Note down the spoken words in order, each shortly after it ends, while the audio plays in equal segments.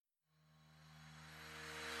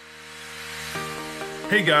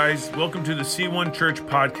Hey guys, welcome to the C1 Church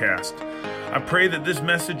podcast. I pray that this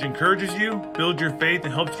message encourages you, builds your faith,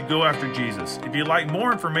 and helps you go after Jesus. If you'd like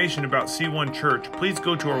more information about C1 Church, please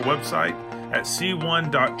go to our website at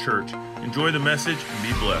c1.church. Enjoy the message and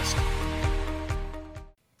be blessed.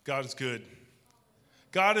 God is good.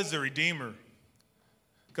 God is the Redeemer.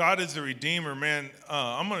 God is the Redeemer, man.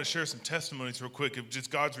 I'm going to share some testimonies real quick of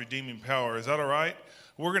just God's redeeming power. Is that all right?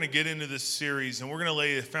 We're going to get into this series, and we're going to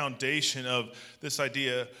lay a foundation of this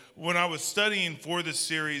idea. When I was studying for this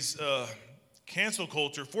series, cancel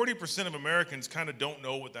culture, 40% of Americans kind of don't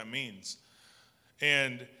know what that means.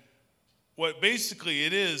 And what basically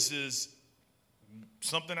it is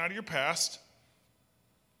something out of your past,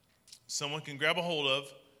 someone can grab a hold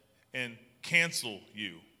of and cancel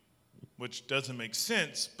you, which doesn't make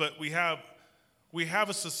sense, but we have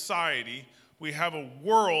a society, we have a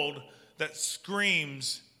world that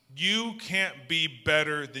screams, you can't be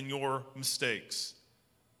better than your mistakes.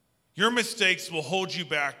 Your mistakes will hold you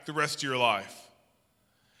back the rest of your life.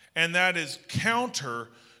 And that is counter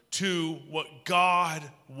to what God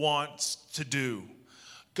wants to do.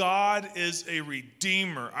 God is a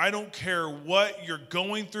redeemer. I don't care what you're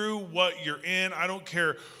going through, what you're in. I don't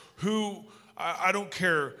care I don't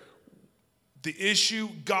care the issue.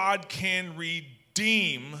 God can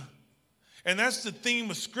redeem. And that's the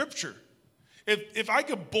theme of Scripture. If I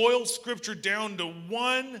could boil Scripture down to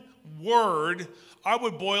one word, I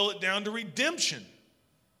would boil it down to redemption.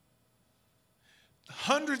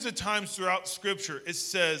 Hundreds of times throughout Scripture, it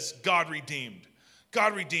says God redeemed.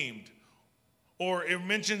 God redeemed. Or it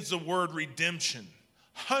mentions the word redemption.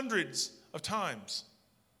 Hundreds of times.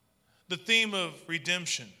 The theme of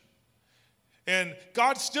redemption. And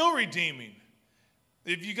God's still redeeming.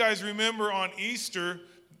 If you guys remember on Easter,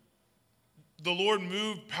 the Lord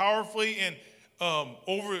moved powerfully, and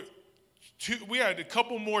we had a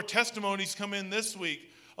couple more testimonies come in this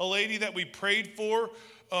week. A lady that we prayed for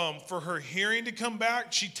her hearing to come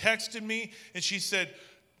back, she texted me and she said,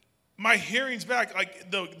 my hearing's back. Like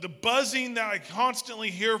the buzzing that I constantly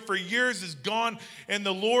hear for years is gone, and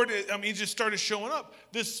the Lord, he just started showing up.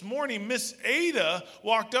 This morning, Miss Ada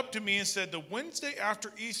walked up to me and said, the Wednesday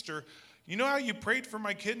after Easter, you know how you prayed for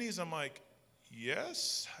my kidneys? I'm like,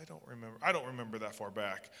 yes, I don't remember that far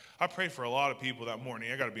back. I prayed for a lot of people that morning,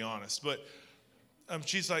 I got to be honest. But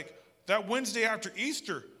she's like, that Wednesday after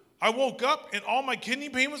Easter, I woke up and all my kidney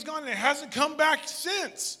pain was gone, and it hasn't come back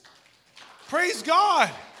since. Praise God.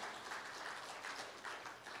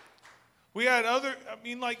 We had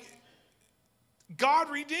God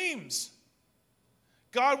redeems.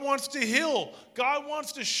 God wants to heal. God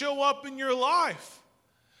wants to show up in your life.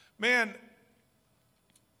 Man,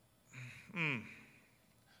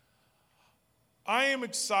 I am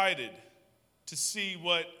excited to see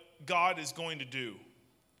what God is going to do.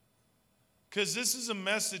 Because this is a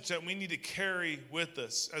message that we need to carry with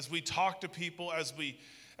us as we talk to people, as we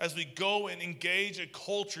go and engage a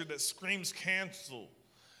culture that screams cancel.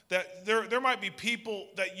 That there might be people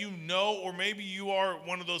that you know, or maybe you are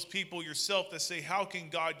one of those people yourself that say, how can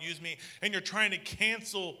God use me? And you're trying to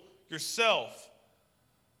cancel yourself.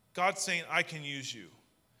 God's saying, I can use you.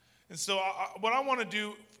 And so what I want to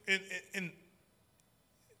do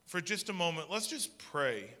for just a moment, let's just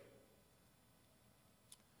pray.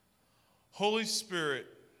 Holy Spirit,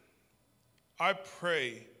 I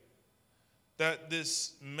pray that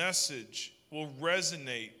this message will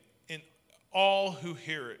resonate in all who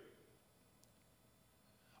hear it.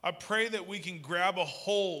 I pray that we can grab a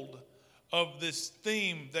hold of this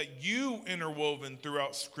theme that you interwoven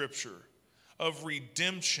throughout Scripture of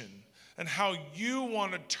redemption and how you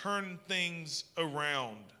want to turn things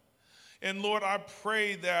around. And Lord, I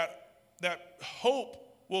pray that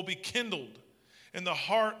hope will be kindled in the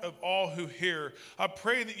heart of all who hear. I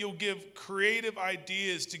pray that you'll give creative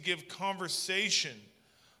ideas to give conversation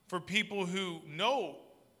for people who know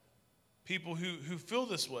people who feel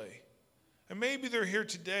this way. And maybe they're here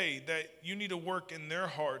today that you need to work in their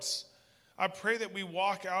hearts. I pray that we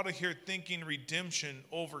walk out of here thinking redemption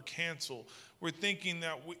over cancel. We're thinking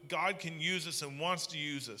that God can use us and wants to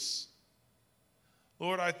use us.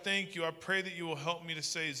 Lord, I thank you. I pray that you will help me to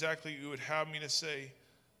say exactly what you would have me to say.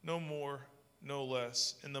 No more, no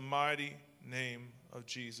less. In the mighty name of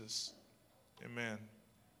Jesus. Amen.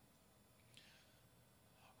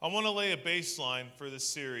 I want to lay a baseline for this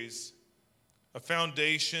series, a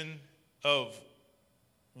foundation of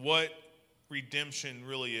what redemption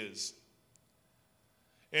really is.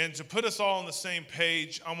 And to put us all on the same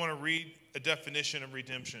page, I want to read a definition of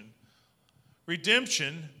redemption.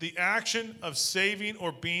 Redemption, the action of saving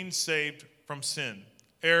or being saved from sin,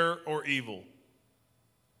 error, or evil.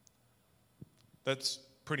 That's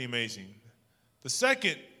pretty amazing. The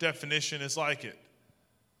second definition is like it,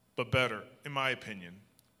 but better, in my opinion.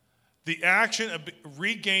 The action of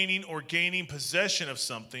regaining or gaining possession of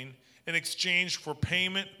something in exchange for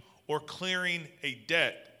payment or clearing a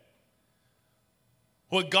debt.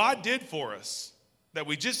 What God did for us, that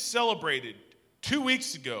we just celebrated 2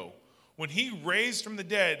 weeks ago, when he raised from the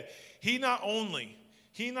dead, he not only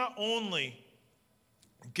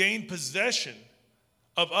gained possession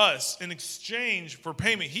of us in exchange for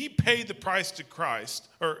payment. He paid the price to Christ,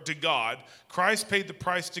 or to God. Christ paid the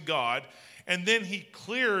price to God, and then he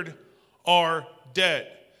cleared our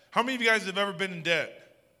debt. How many of you guys have ever been in debt?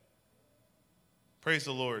 Praise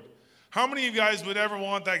the Lord. How many of you guys would ever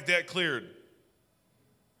want that debt cleared?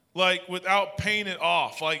 Like without paying it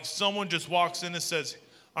off. Like someone just walks in and says,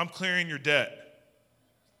 I'm clearing your debt.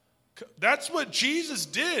 That's what Jesus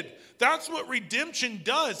did. That's what redemption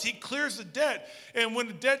does. He clears the debt. And when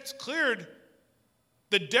the debt's cleared,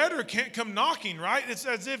 the debtor can't come knocking, right? It's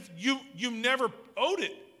as if you never owed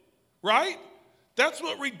it, right? That's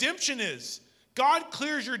what redemption is. God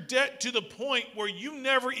clears your debt to the point where you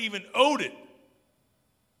never even owed it.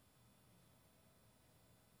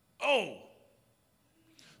 Oh.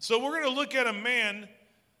 So we're going to look at a man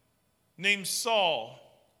named Saul.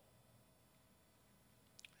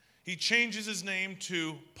 He changes his name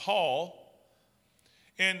to Paul.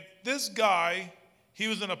 And this guy, he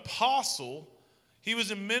was an apostle. He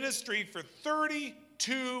was in ministry for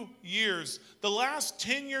 32 years. The last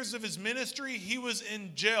 10 years of his ministry, he was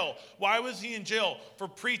in jail. Why was he in jail? For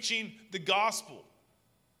preaching the gospel.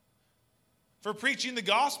 For preaching the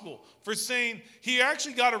gospel. For saying, he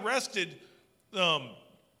actually got arrested. The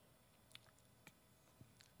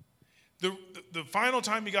final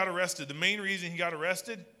time he got arrested, the main reason he got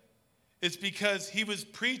arrested, it's because he was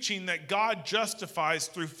preaching that God justifies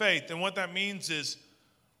through faith. And what that means is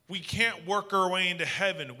we can't work our way into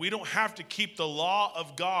heaven. We don't have to keep the law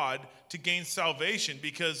of God to gain salvation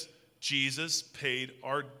because Jesus paid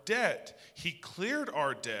our debt. He cleared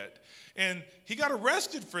our debt. And he got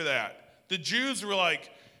arrested for that. The Jews were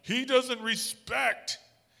like, he doesn't respect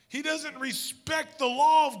the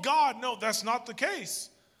law of God. No, that's not the case.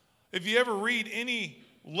 If you ever read any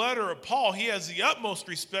letter of Paul, he has the utmost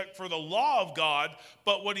respect for the law of God,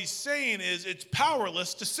 but what he's saying is it's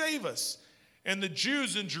powerless to save us. And the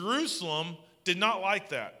Jews in Jerusalem did not like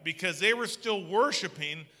that because they were still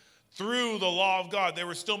worshiping through the law of God. They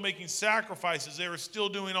were still making sacrifices. They were still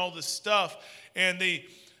doing all this stuff. And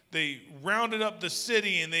they rounded up the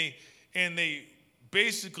city and they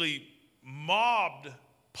basically mobbed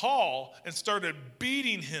Paul and started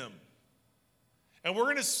beating him. And we're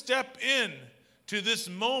going to step in to this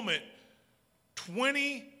moment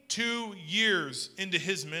 22 years into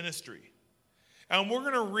his ministry. And we're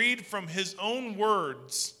going to read from his own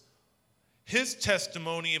words, his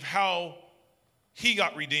testimony of how he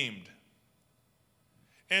got redeemed.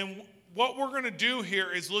 And what we're going to do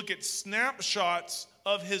here is look at snapshots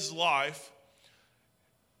of his life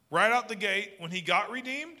right out the gate when he got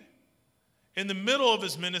redeemed, in the middle of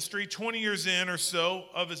his ministry, 20 years in or so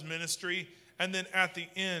of his ministry, and then at the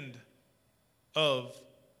end of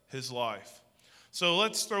his life. So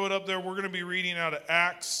let's throw it up there. We're going to be reading out of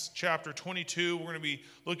Acts chapter 22. We're going to be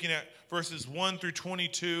looking at verses 1 through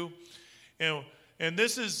 22. And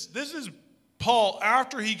this is Paul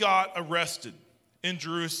after he got arrested in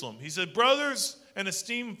Jerusalem. He said, brothers and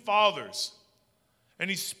esteemed fathers. And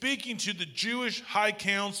he's speaking to the Jewish high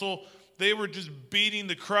council. They were just beating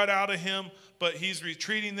the crud out of him, but he's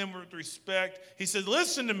treating them with respect. He said,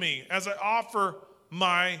 listen to me as I offer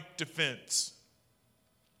my defense.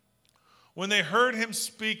 When they heard him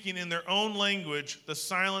speaking in their own language, the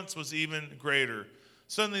silence was even greater.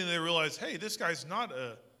 Suddenly they realized, hey, this guy's not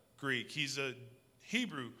a Greek. He's a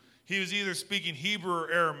Hebrew. He was either speaking Hebrew or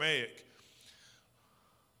Aramaic.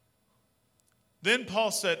 Then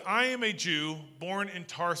Paul said, I am a Jew born in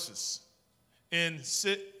Tarsus, in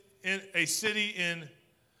a city in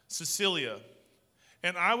Cilicia.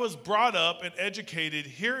 And I was brought up and educated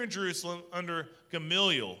here in Jerusalem under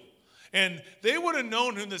Gamaliel. And they would have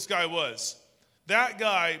known who this guy was. That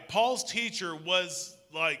guy, Paul's teacher, was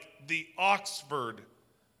like the Oxford,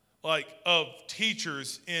 of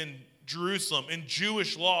teachers in Jerusalem, in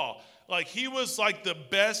Jewish law. Like he was like the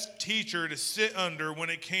best teacher to sit under when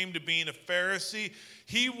it came to being a Pharisee.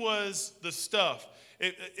 He was the stuff.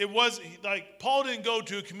 It was like Paul didn't go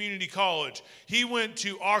to a community college. He went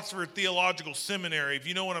to Oxford Theological Seminary, if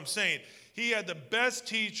you know what I'm saying. He had the best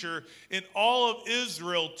teacher in all of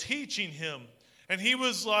Israel teaching him. And he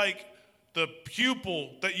was like the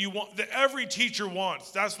pupil that every teacher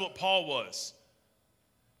wants. That's what Paul was.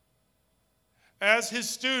 As his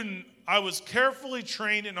student, I was carefully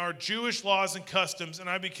trained in our Jewish laws and customs, and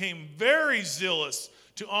I became very zealous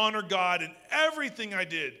to honor God in everything I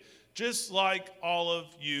did, just like all of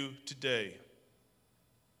you today.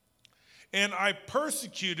 And I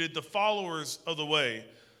persecuted the followers of the way.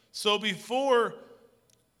 So before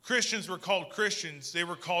Christians were called Christians, they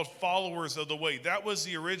were called followers of the way. That was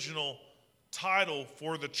the original title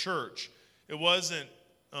for the church. It wasn't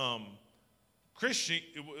Christian.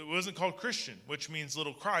 It wasn't called Christian, which means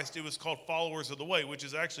little Christ. It was called followers of the way, which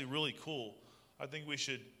is actually really cool. I think we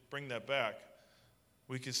should bring that back.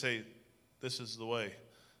 We could say, this is the way.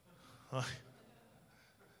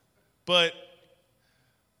 But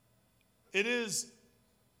it is,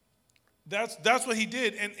 that's what he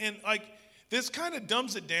did. And like, this kind of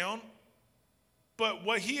dumbs it down. But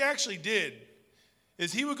what he actually did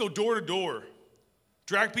is he would go door to door,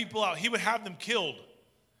 drag people out. He would have them killed.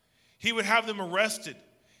 He would have them arrested.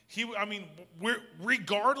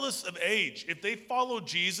 Regardless of age, if they followed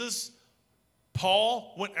Jesus,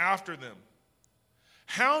 Paul went after them,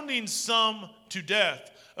 hounding some to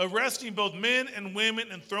death, arresting both men and women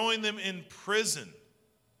and throwing them in prison.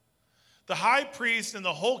 The high priest and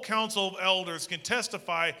the whole council of elders can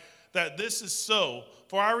testify that this is so,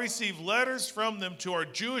 for I received letters from them to our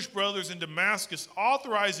Jewish brothers in Damascus,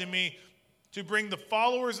 authorizing me to bring the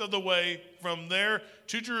followers of the way from there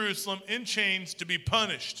to Jerusalem in chains to be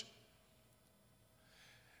punished.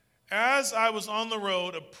 As I was on the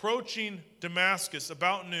road approaching Damascus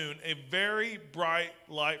about noon, a very bright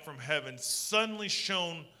light from heaven suddenly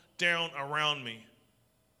shone down around me.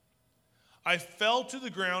 I fell to the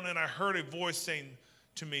ground and I heard a voice saying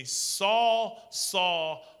to me, Saul,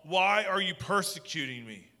 Saul, why are you persecuting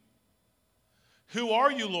me? Who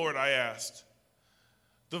are you, Lord? I asked.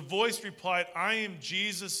 The voice replied, I am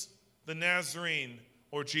Jesus the Nazarene,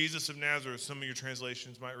 or Jesus of Nazareth, some of your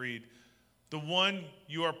translations might read, the one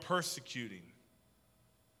you are persecuting.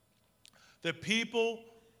 The people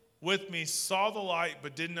with me saw the light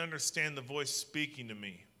but didn't understand the voice speaking to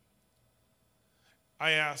me.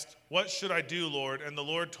 I asked, what should I do, Lord? And the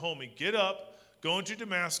Lord told me, get up, go into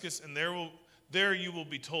Damascus, and there you will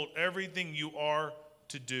be told everything you are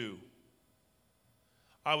to do.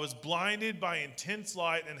 I was blinded by intense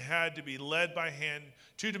light and had to be led by hand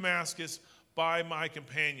to Damascus by my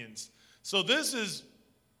companions. So this is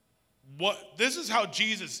how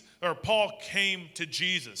Jesus, or Paul, came to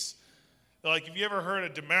Jesus. Like, if you ever heard a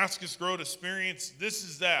Damascus Road experience, this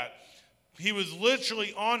is that. He was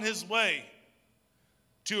literally on his way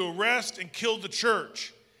to arrest and kill the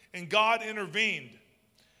church, and God intervened.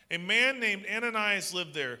 A man named Ananias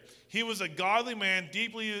lived there. He was a godly man,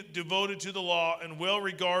 deeply devoted to the law and well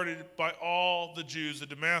regarded by all the Jews of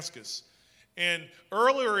Damascus. And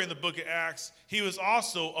earlier in the book of Acts, he was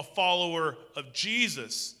also a follower of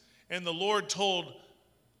Jesus. And the Lord told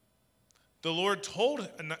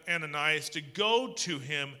Ananias to go to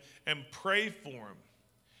him and pray for him.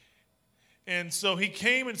 And so he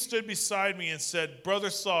came and stood beside me and said, Brother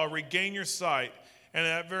Saul, regain your sight. And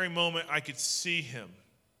at that very moment, I could see him.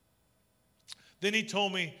 Then he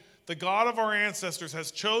told me, the God of our ancestors has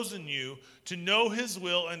chosen you to know his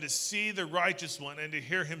will and to see the righteous one and to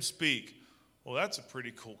hear him speak. Well, that's a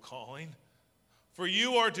pretty cool calling. For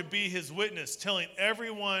you are to be his witness, telling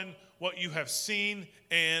everyone what you have seen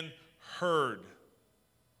and heard.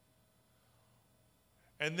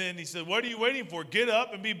 And then he said, what are you waiting for? Get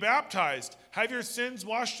up and be baptized. Have your sins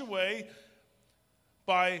washed away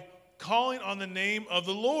by calling on the name of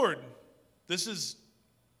the Lord. This is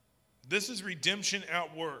redemption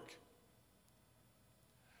at work.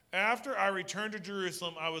 After I returned to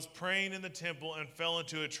Jerusalem, I was praying in the temple and fell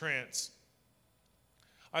into a trance.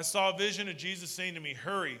 I saw a vision of Jesus saying to me,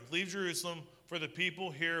 hurry, leave Jerusalem, for the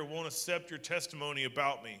people here won't accept your testimony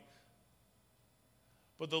about me.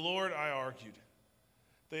 But the Lord, I argued,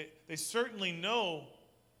 they certainly know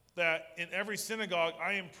that in every synagogue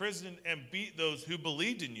I imprisoned and beat those who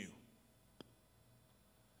believed in you.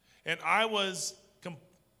 And I was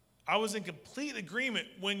in complete agreement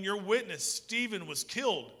when your witness, Stephen, was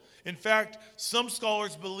killed. In fact, some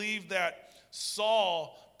scholars believe that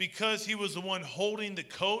Saul, because he was the one holding the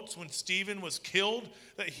coats when Stephen was killed,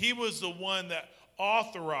 that he was the one that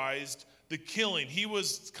authorized the killing. He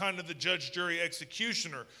was kind of the judge, jury,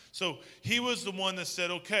 executioner. So he was the one that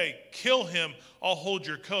said, okay, kill him, I'll hold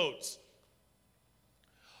your coats.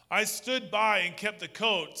 I stood by and kept the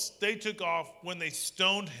coats. They took off when they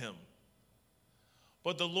stoned him.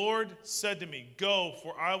 But the Lord said to me, go,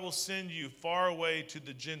 for I will send you far away to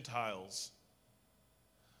the Gentiles.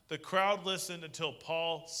 The crowd listened until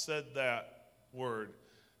Paul said that word.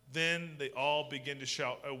 Then they all began to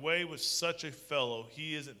shout, away with such a fellow,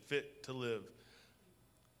 he isn't fit to live.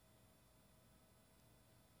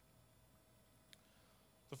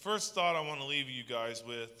 first thought I want to leave you guys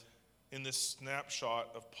with in this snapshot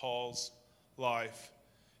of Paul's life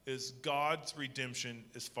is God's redemption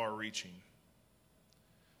is far-reaching.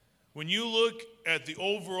 When you look at the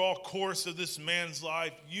overall course of this man's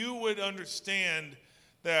life, you would understand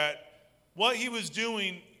that what he was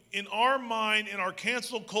doing in our mind, in our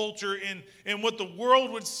cancel culture, in what the world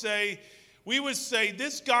would say, we would say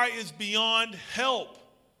this guy is beyond help.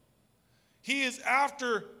 He is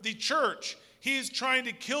after the church. He is trying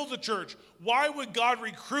to kill the church. Why would God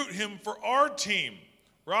recruit him for our team,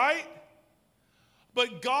 right?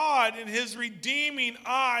 But God, in his redeeming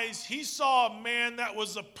eyes, he saw a man that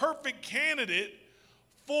was a perfect candidate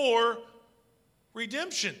for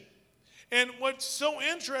redemption. And what's so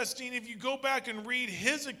interesting, if you go back and read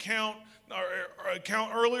his account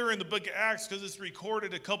earlier in the book of Acts, because it's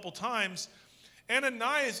recorded a couple times,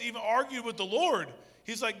 Ananias even argued with the Lord.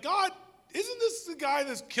 He's like, God, isn't this the guy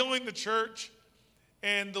that's killing the church?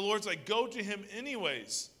 And the Lord's like, go to him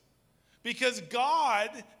anyways. Because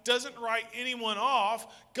God doesn't write anyone off.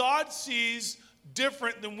 God sees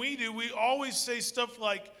different than we do. We always say stuff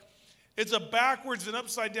like, it's a backwards and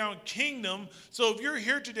upside down kingdom. So if you're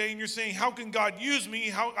here today and you're saying, how can God use me?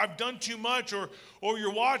 How I've done too much. Or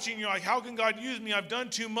you're watching, you're like, how can God use me? I've done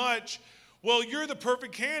too much. Well, you're the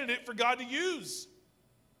perfect candidate for God to use.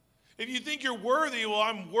 If you think you're worthy, well,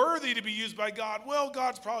 I'm worthy to be used by God. Well,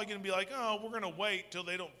 God's probably going to be like, oh, we're going to wait till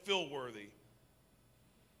they don't feel worthy.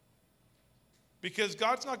 Because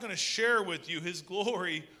God's not going to share with you his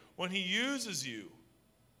glory when he uses you.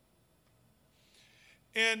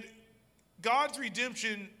 And God's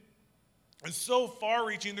redemption is so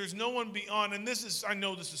far-reaching. There's no one beyond. And I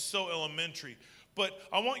know this is so elementary. But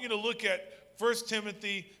I want you to look at 1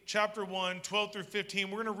 Timothy chapter 1, 12 through 15.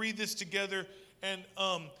 We're going to read this together. And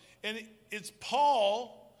it's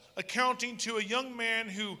Paul accounting to a young man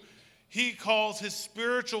who he calls his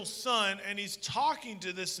spiritual son. And he's talking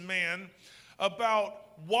to this man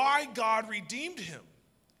about why God redeemed him.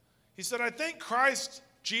 He said, I thank Christ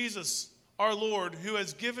Jesus, our Lord, who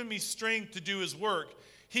has given me strength to do his work.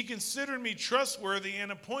 He considered me trustworthy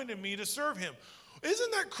and appointed me to serve him.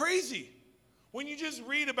 Isn't that crazy? When you just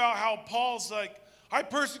read about how Paul's like, I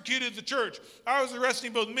persecuted the church. I was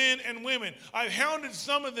arresting both men and women. I hounded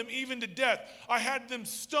some of them even to death. I had them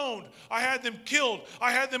stoned. I had them killed.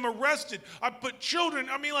 I had them arrested. I put children.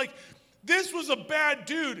 This was a bad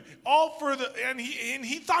dude, and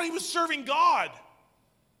he thought he was serving God.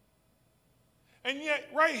 And yet,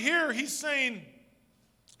 right here, he's saying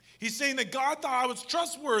that God thought I was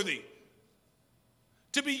trustworthy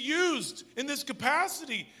to be used in this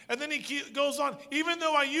capacity. And then he goes on, even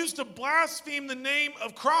though I used to blaspheme the name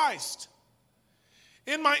of Christ,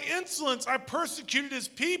 in my insolence I persecuted his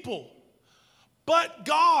people. But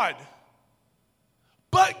God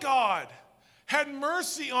had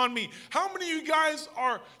mercy on me. How many of you guys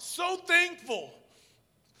are so thankful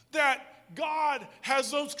that God has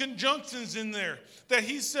those conjunctions in there that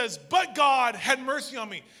he says, but God had mercy on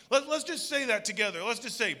me. Let's just say that together. Let's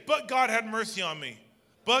just say, but God had mercy on me.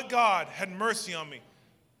 But God had mercy on me.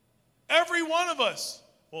 Every one of us.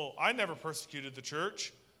 Well, I never persecuted the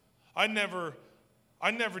church. I never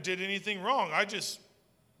did anything wrong. I just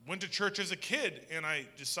went to church as a kid and I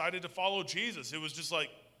decided to follow Jesus. It was just like,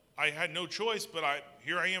 I had no choice, but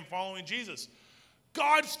here I am following Jesus.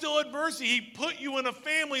 God still had mercy. He put you in a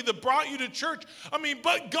family that brought you to church.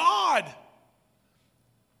 But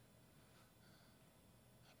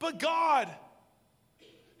God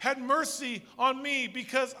had mercy on me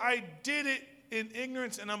because I did it in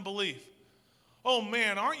ignorance and unbelief. Oh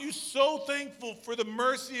man, aren't you so thankful for the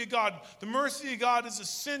mercy of God? The mercy of God is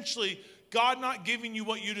essentially God not giving you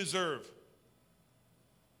what you deserve.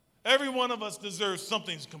 Every one of us deserves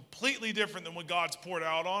something completely different than what God's poured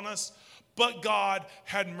out on us, but God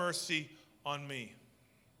had mercy on me.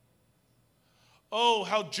 Oh,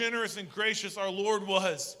 how generous and gracious our Lord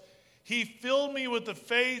was. He filled me with the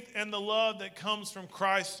faith and the love that comes from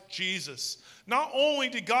Christ Jesus. Not only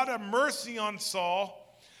did God have mercy on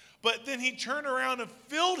Saul, but then he turned around and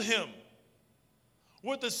filled him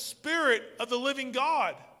with the Spirit of the living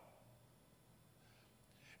God.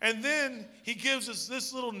 And then he gives us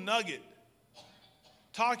this little nugget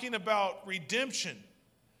talking about redemption.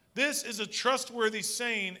 This is a trustworthy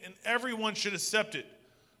saying, and everyone should accept it.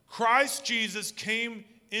 Christ Jesus came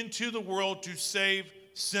into the world to save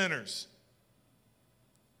sinners.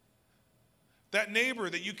 That neighbor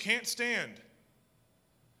that you can't stand,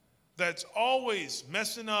 that's always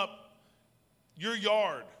messing up your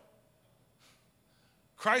yard.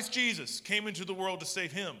 Christ Jesus came into the world to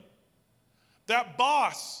save him. That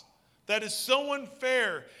boss that is so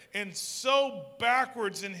unfair and so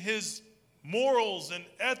backwards in his morals and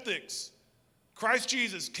ethics. Christ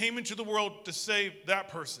Jesus came into the world to save that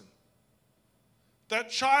person. That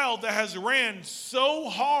child that has ran so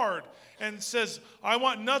hard and says, I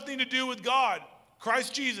want nothing to do with God.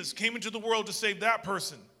 Christ Jesus came into the world to save that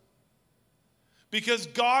person. Because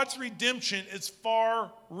God's redemption is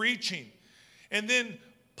far-reaching. And then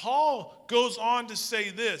Paul goes on to say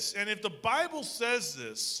this, and if the Bible says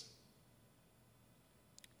this,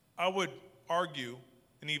 I would argue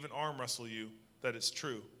and even arm wrestle you that it's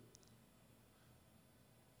true.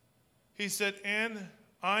 He said, and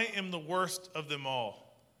I am the worst of them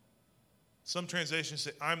all. Some translations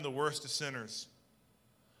say, I'm the worst of sinners.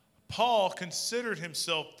 Paul considered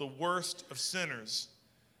himself the worst of sinners.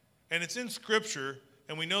 And it's in Scripture,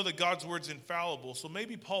 and we know that God's word's infallible, so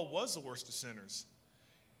maybe Paul was the worst of sinners.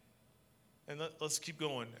 And let's keep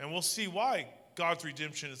going, and we'll see why God's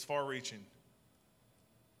redemption is far-reaching.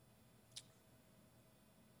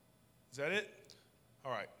 Is that it?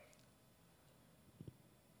 All right.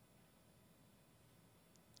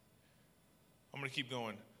 I'm going to keep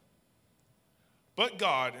going. But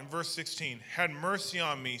God, in verse 16, had mercy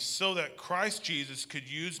on me so that Christ Jesus could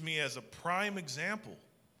use me as a prime example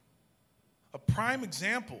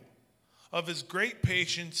of his great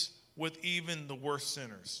patience with even the worst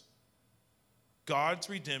sinners. God's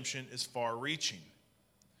redemption is far-reaching.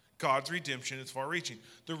 God's redemption is far-reaching.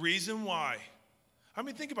 The reason why,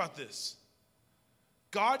 think about this.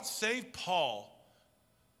 God saved Paul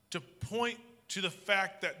to point to the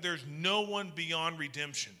fact that there's no one beyond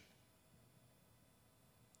redemption.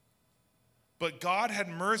 But God had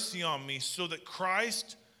mercy on me so that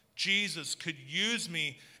Christ Jesus could use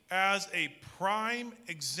me as a prime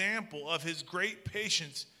example of his great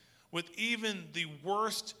patience with even the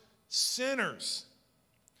worst sinners.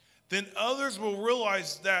 Then others will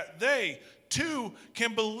realize that they too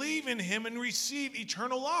can believe in him and receive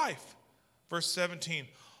eternal life. Verse 17,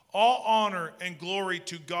 all honor and glory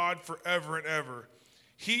to God forever and ever.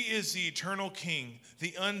 He is the eternal King,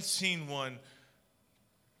 the unseen one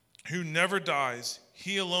who never dies.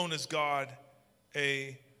 He alone is God.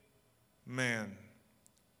 Amen.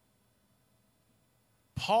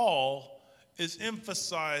 Paul is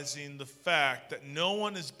emphasizing the fact that no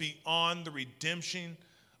one is beyond the redemption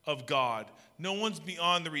of God. No one's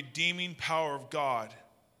beyond the redeeming power of God.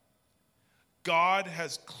 God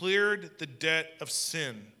has cleared the debt of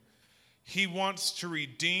sin. He wants to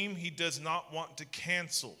redeem. He does not want to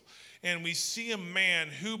cancel. And we see a man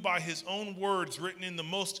who, by his own words, written in the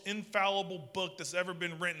most infallible book that's ever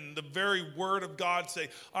been written, the very word of God, say,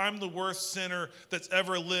 I'm the worst sinner that's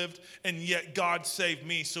ever lived, and yet God saved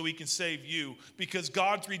me so he can save you. Because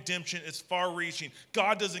God's redemption is far-reaching.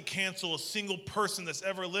 God doesn't cancel a single person that's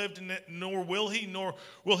ever lived in it, nor will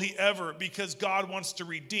he ever, because God wants to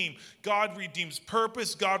redeem. God redeems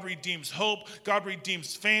purpose. God redeems hope. God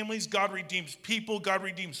redeems families. God redeems people. God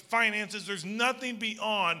redeems finances. There's nothing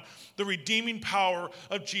beyond the redeeming power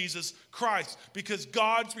of Jesus Christ, because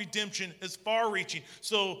God's redemption is far-reaching.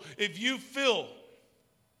 So if you feel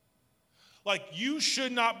like you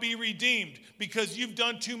should not be redeemed because you've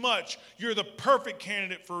done too much, you're the perfect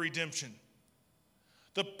candidate for redemption.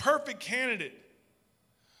 The perfect candidate.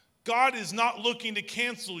 God is not looking to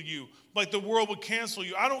cancel you like the world would cancel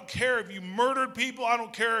you. I don't care if you murdered people. I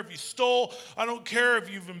don't care if you stole. I don't care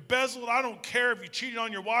if you've embezzled. I don't care if you cheated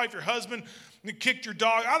on your wife, your husband, and kicked your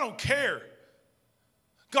dog. I don't care.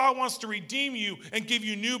 God wants to redeem you and give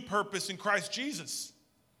you new purpose in Christ Jesus.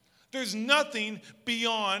 There's nothing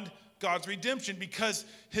beyond God's redemption because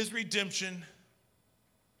his redemption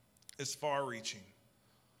is far-reaching.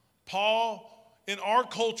 Paul, in our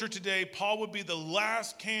culture today, Paul would be the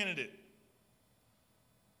last candidate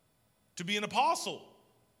to be an apostle.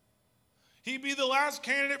 He'd be the last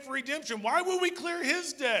candidate for redemption. Why would we clear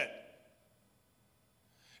his debt?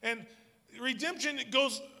 And redemption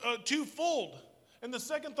goes twofold. And the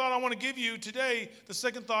second thought I want to give you today, the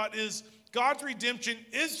second thought is God's redemption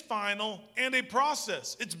is final and a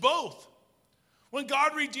process. It's both. When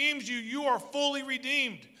God redeems you, you are fully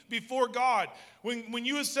redeemed before God. When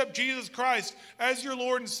you accept Jesus Christ as your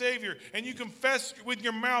Lord and Savior, and you confess with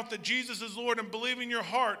your mouth that Jesus is Lord and believe in your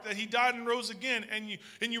heart that he died and rose again, and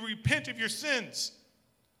you repent of your sins,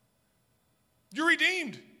 you're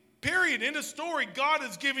redeemed. Period. End of story. God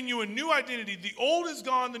has given you a new identity. The old is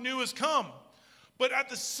gone, the new has come. But at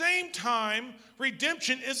the same time,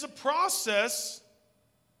 redemption is a process.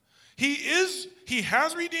 He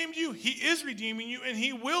has redeemed you, he is redeeming you, and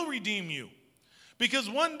he will redeem you. Because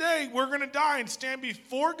one day we're going to die and stand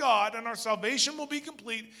before God, and our salvation will be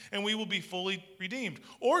complete, and we will be fully redeemed.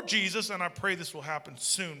 Or Jesus, and I pray this will happen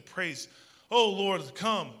soon. Praise, oh Lord,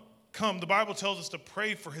 come come. The Bible tells us to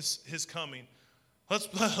pray for his coming.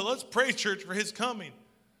 Let's pray, church, for his coming.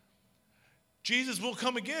 Jesus will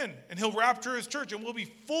come again, and he'll rapture his church, and we'll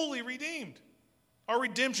be fully redeemed. Our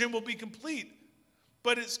redemption will be complete.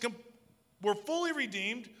 But we're fully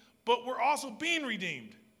redeemed, but we're also being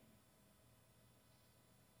redeemed.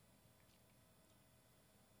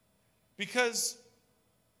 Because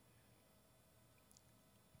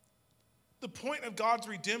the point of God's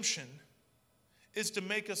redemption is to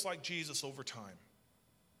make us like Jesus over time.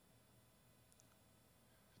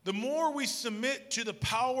 The more we submit to the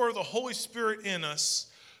power of the Holy Spirit in us,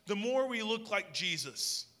 the more we look like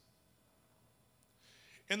Jesus.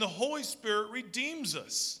 And the Holy Spirit redeems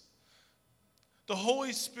us. The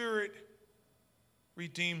Holy Spirit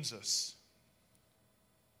redeems us.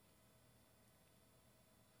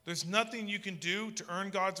 There's nothing you can do to earn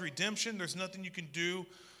God's redemption. There's nothing you can do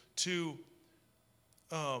to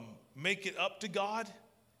make it up to God.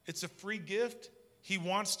 It's a free gift. He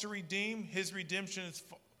wants to redeem. His redemption is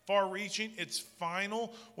far-reaching. It's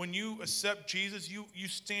final. When you accept Jesus, you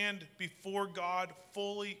stand before God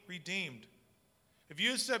fully redeemed. If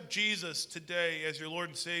you accept Jesus today as your Lord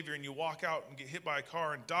and Savior and you walk out and get hit by a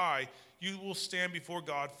car and die, you will stand before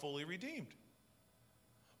God fully redeemed.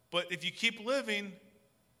 But if you keep living,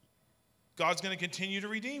 God's going to continue to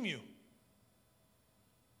redeem you.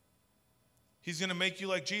 He's going to make you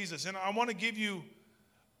like Jesus. And I want to give you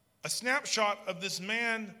a snapshot of this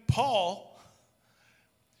man, Paul,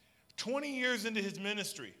 20 years into his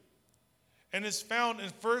ministry. And it's found in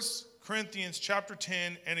 1 Corinthians chapter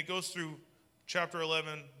 10, and it goes through chapter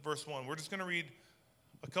 11, verse 1. We're just going to read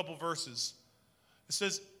a couple verses. It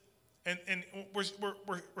says, and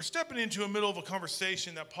we're stepping into the middle of a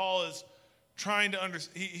conversation that Paul is trying to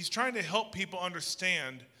he's trying to help people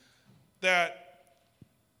understand that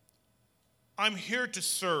I'm here to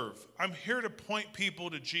serve. I'm here to point people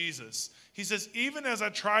to Jesus. He says, even as I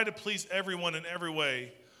try to please everyone in every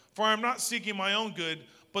way, for I'm not seeking my own good,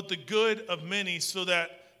 but the good of many, so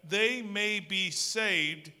that they may be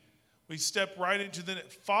saved. We step right into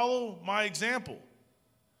follow my example.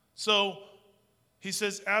 So he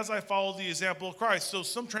says, as I follow the example of Christ. So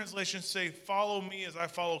some translations say, follow me as I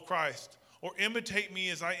follow Christ, or imitate me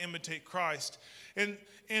as I imitate Christ.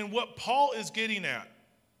 And what Paul is getting at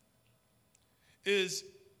is,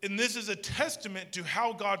 and this is a testament to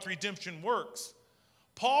how God's redemption works.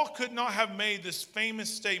 Paul could not have made this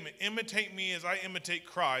famous statement, imitate me as I imitate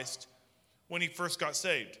Christ, when he first got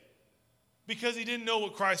saved, because he didn't know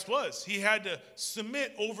what Christ was. He had to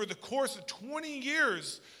submit over the course of 20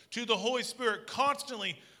 years to the Holy Spirit,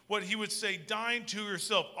 constantly, what he would say, dying to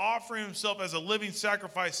yourself, offering himself as a living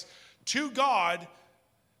sacrifice to God.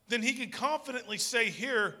 Then he could confidently say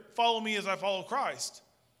here, follow me as I follow Christ.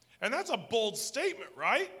 And that's a bold statement,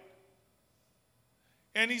 right?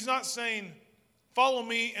 And he's not saying, follow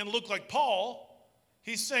me and look like Paul.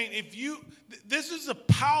 He's saying, this is the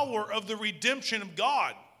power of the redemption of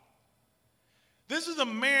God. This is a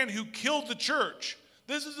man who killed the church.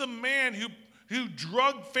 This is a man who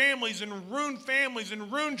drugged families and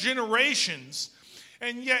ruined generations.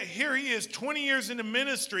 And yet here he is 20 years into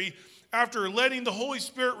ministry after letting the Holy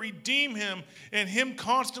Spirit redeem him, and him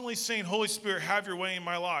constantly saying, Holy Spirit, have your way in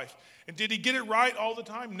my life. And did he get it right all the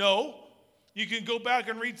time? No. You can go back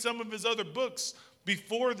and read some of his other books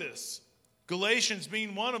before this, Galatians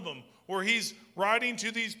being one of them, where he's writing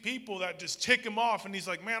to these people that just tick him off, and he's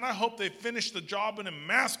like, man, I hope they finish the job and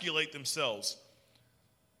emasculate themselves.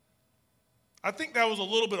 I think that was a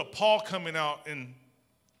little bit of Paul coming out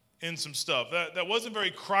in some stuff. That wasn't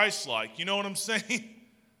very Christ-like. You know what I'm saying?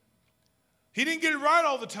 He didn't get it right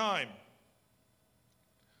all the time.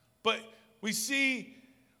 But we see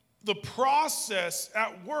the process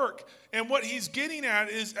at work. And what he's getting at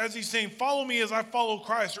is, as he's saying, follow me as I follow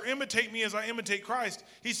Christ, or imitate me as I imitate Christ.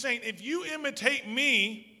 He's saying, if you imitate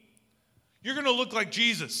me, you're going to look like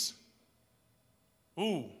Jesus.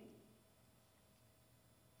 Ooh.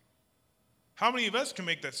 How many of us can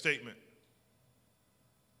make that statement?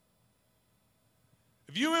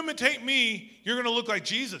 If you imitate me, you're going to look like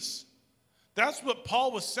Jesus. That's what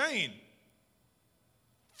Paul was saying.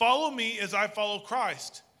 Follow me as I follow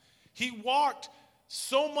Christ. He walked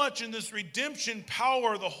so much in this redemption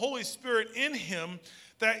power of the Holy Spirit in him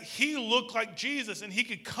that he looked like Jesus, and he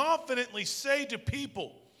could confidently say to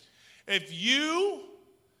people, if you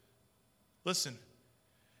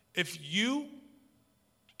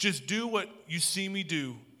just do what you see me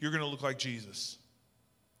do, you're going to look like Jesus.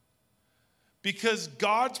 Because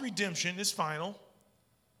God's redemption is final.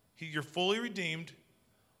 You're fully redeemed,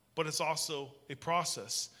 but it's also a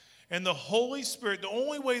process. And the Holy Spirit, the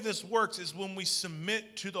only way this works is when we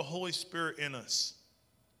submit to the Holy Spirit in us.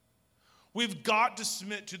 We've got to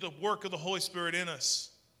submit to the work of the Holy Spirit in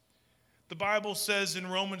us. The Bible says in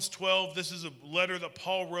Romans 12, this is a letter that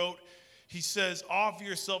Paul wrote. He says, offer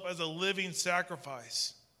yourself as a living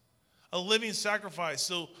sacrifice. A living sacrifice.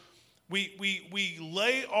 So we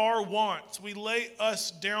lay our wants, we lay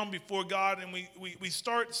us down before God, and we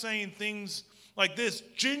start saying things like this,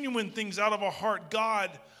 genuine things out of our heart.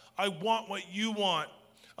 God, I want what you want.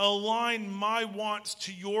 Align my wants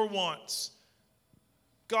to your wants.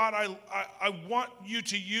 God, I want you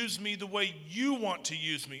to use me the way you want to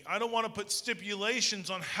use me. I don't want to put stipulations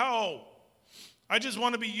on how. I just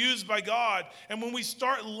want to be used by God. And when we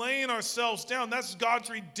start laying ourselves down, that's God's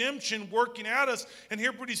redemption working at us. And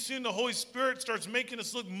here pretty soon the Holy Spirit starts making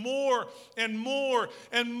us look more and more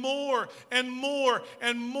and more and more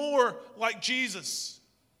and more like Jesus.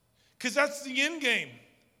 Because that's the end game.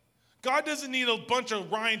 God doesn't need a bunch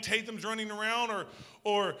of Ryan Tathams running around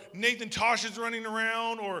or Nathan Tosh's running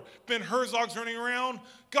around or Ben Herzog's running around.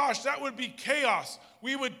 Gosh, that would be chaos.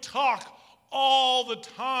 We would talk all the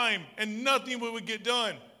time and nothing would get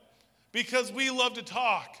done because we love to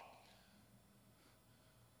talk.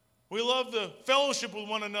 We love the fellowship with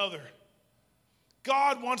one another.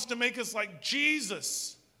 God wants to make us like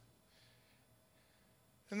Jesus.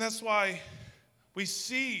 And that's why we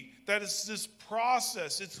see that it's this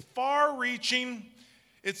process. It's far-reaching,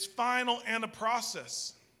 it's final, and a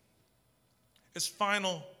process. It's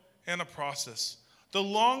final and a process. The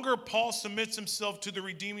longer Paul submits himself to the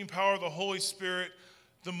redeeming power of the Holy Spirit,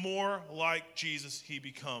 the more like Jesus he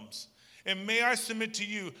becomes. And may I submit to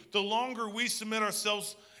you, the longer we submit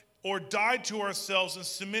ourselves or die to ourselves and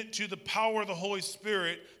submit to the power of the Holy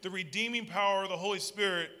Spirit, the redeeming power of the Holy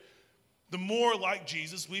Spirit, the more like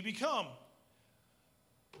Jesus we become.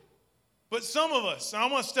 But some of us, and I'm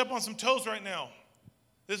going to step on some toes right now.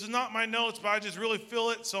 This is not my notes, but I just really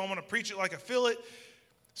feel it, so I'm going to preach it like I feel it.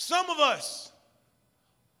 Some of us,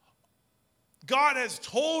 God has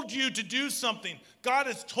told you to do something. God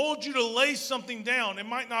has told you to lay something down. It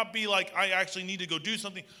might not be like I actually need to go do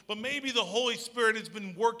something, but maybe the Holy Spirit has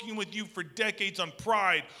been working with you for decades on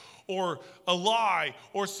pride or a lie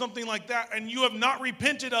or something like that, and you have not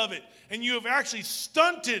repented of it, and you have actually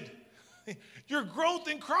stunted your growth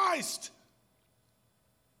in Christ.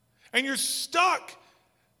 And you're stuck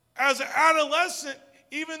as an adolescent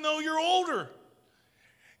even though you're older.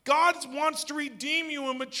 God wants to redeem you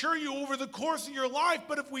and mature you over the course of your life,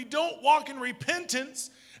 but if we don't walk in repentance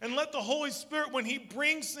and let the Holy Spirit, when he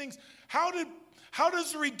brings things, how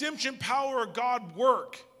does the redemption power of God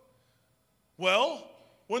work? Well,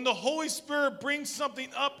 when the Holy Spirit brings something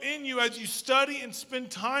up in you as you study and spend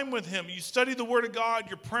time with him, you study the Word of God,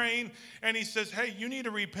 you're praying, and he says, hey, you need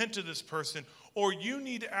to repent to this person, or you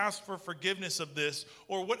need to ask for forgiveness of this,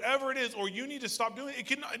 or whatever it is, or you need to stop doing it.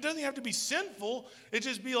 It doesn't have to be sinful. It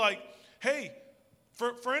just be like, hey,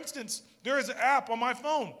 for instance, there is an app on my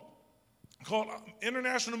phone called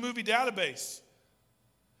International Movie Database,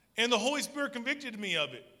 and the Holy Spirit convicted me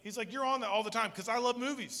of it. He's like, you're on that all the time, because I love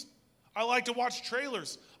movies. I like to watch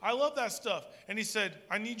trailers. I love that stuff. And he said,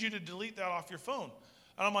 I need you to delete that off your phone.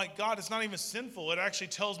 And I'm like, God, it's not even sinful. It actually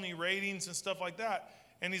tells me ratings and stuff like that.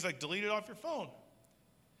 And he's like, delete it off your phone.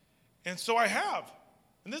 And so I have.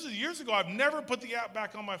 And this is years ago. I've never put the app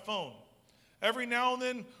back on my phone. Every now and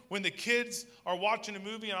then, when the kids are watching a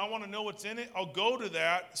movie and I want to know what's in it, I'll go to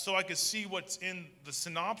that so I can see what's in the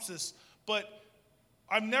synopsis. But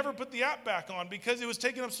I've never put the app back on because it was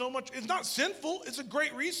taking up so much. It's not sinful. It's a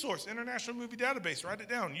great resource. International Movie Database. Write it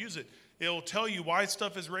down. Use it. It'll tell you why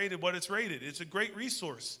stuff is rated, what it's rated. It's a great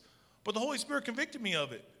resource. But the Holy Spirit convicted me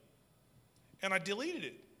of it. And I deleted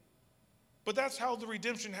it. But that's how the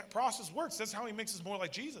redemption process works. That's how he makes us more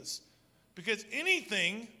like Jesus. Because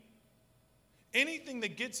anything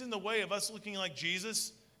that gets in the way of us looking like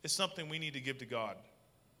Jesus is something we need to give to God.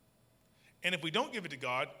 And if we don't give it to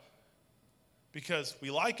God, because we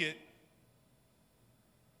like it,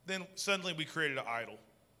 then suddenly we created an idol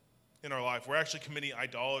in our life. We're actually committing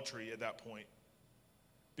idolatry at that point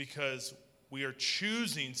because we are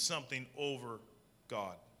choosing something over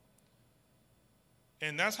God.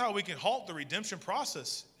 And that's how we can halt the redemption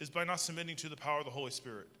process, is by not submitting to the power of the Holy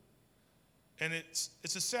Spirit. And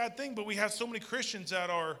it's a sad thing, but we have so many Christians that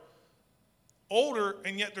are older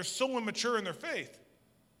and yet they're so immature in their faith.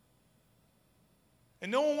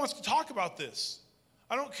 And no one wants to talk about this.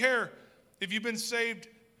 I don't care if you've been saved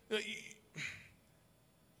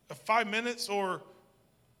 5 minutes or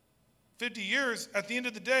 50 years. At the end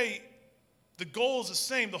of the day, the goal is the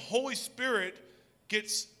same. The Holy Spirit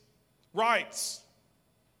gets rights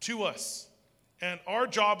to us. And our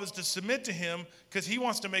job is to submit to him because he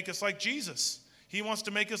wants to make us like Jesus. He wants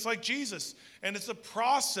to make us like Jesus. And it's a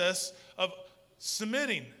process of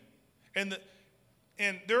submitting. And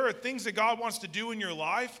there are things that God wants to do in your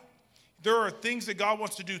life. There are things that God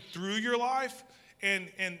wants to do through your life. And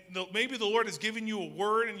maybe the Lord has given you a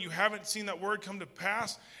word and you haven't seen that word come to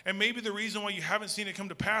pass. And maybe the reason why you haven't seen it come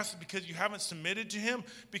to pass is because you haven't submitted to him.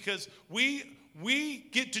 Because we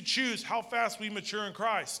get to choose how fast we mature in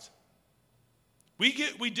Christ. We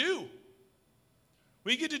do.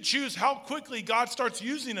 We get to choose how quickly God starts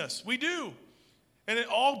using us. We do. And it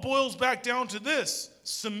all boils back down to this: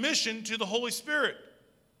 submission to the Holy Spirit.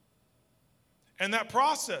 And that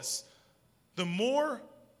process, the more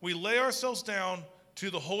we lay ourselves down to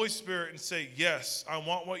the Holy Spirit and say, yes, I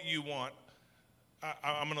want what you want.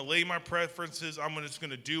 I'm going to lay my preferences. I'm just going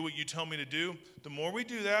to do what you tell me to do. The more we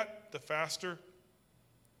do that, the faster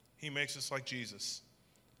he makes us like Jesus.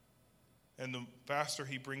 And the faster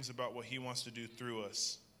he brings about what he wants to do through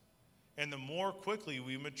us. And the more quickly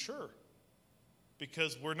we mature.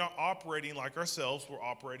 Because we're not operating like ourselves, we're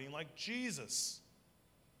operating like Jesus.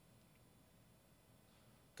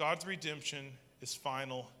 God's redemption is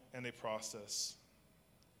final and a process.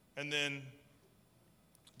 And then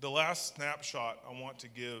the last snapshot I want to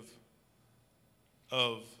give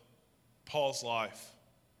of Paul's life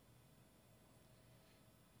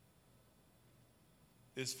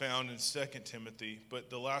is found in 2 Timothy. But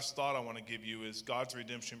the last thought I want to give you is God's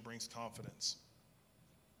redemption brings confidence.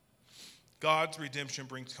 God's redemption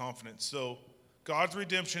brings confidence. So God's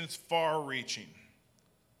redemption is far-reaching.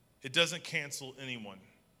 It doesn't cancel anyone.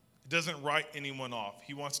 It doesn't write anyone off.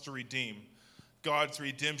 He wants to redeem. God's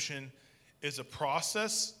redemption is a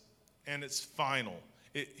process, and it's final.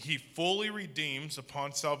 He fully redeems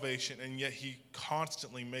upon salvation, and yet he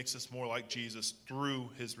constantly makes us more like Jesus through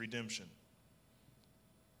his redemption.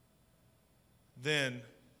 Then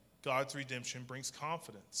God's redemption brings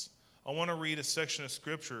confidence. I want to read a section of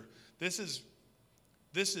scripture. This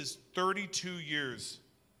is 32 years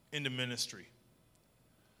into ministry.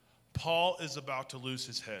 Paul is about to lose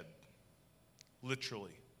his head,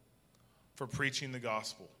 literally, for preaching the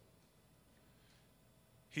gospel.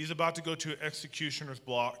 He's about to go to an executioner's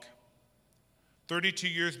block. 32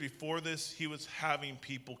 years before this, he was having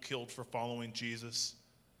people killed for following Jesus.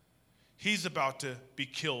 He's about to be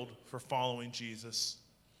killed for following Jesus.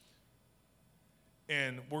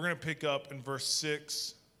 And we're going to pick up in verse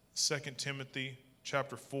 6, 2 Timothy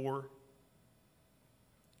chapter 4.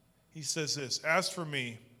 He says this: "As for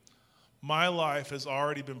me, my life has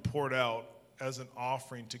already been poured out as an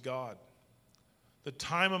offering to God. The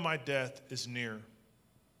time of my death is near.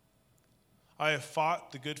 I have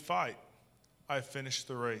fought the good fight. I have finished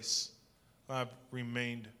the race. I have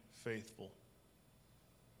remained faithful.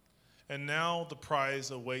 And now the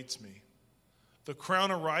prize awaits me, the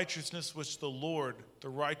crown of righteousness which the Lord, the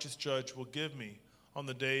righteous judge, will give me on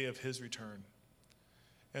the day of his return.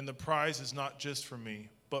 And the prize is not just for me,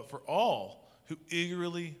 but for all who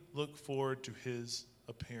eagerly look forward to his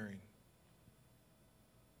appearing."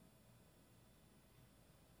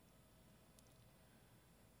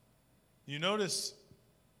 You notice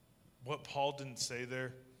what Paul didn't say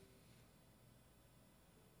there?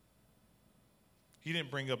 He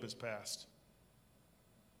didn't bring up his past.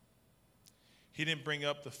 He didn't bring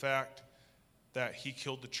up the fact that he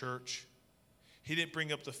killed the church. He didn't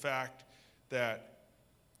bring up the fact that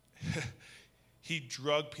he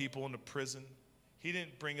drugged people into prison. He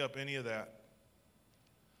didn't bring up any of that.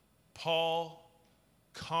 Paul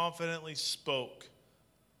confidently spoke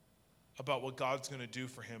about what God's going to do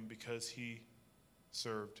for him because he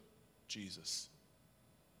served Jesus.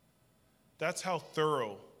 That's how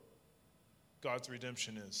thorough God's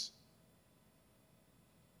redemption is.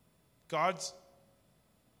 God's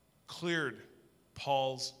cleared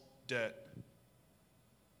Paul's debt.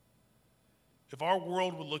 If our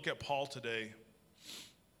world would look at Paul today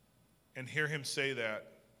and hear him say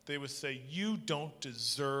that, they would say, "You don't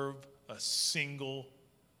deserve a single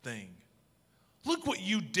thing. Look what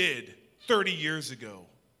you did 30 years ago."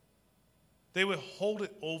 They would hold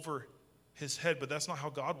it over his head, but that's not how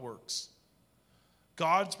God works.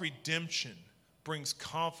 God's redemption brings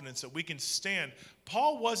confidence that we can stand.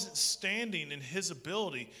 Paul wasn't standing in his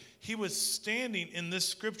ability. He was standing in this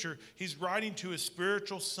scripture. He's writing to his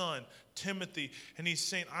spiritual son, Timothy, and he's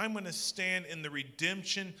saying, I'm going to stand in the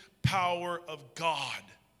redemption power of God.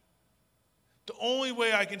 The only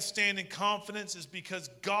way I can stand in confidence is because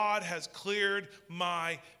God has cleared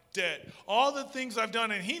my debt. All the things I've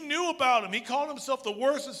done, and he knew about them. He called himself the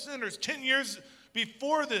worst of sinners 10 years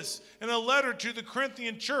before this in a letter to the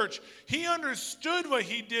Corinthian church. He understood what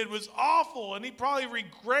he did was awful, and he probably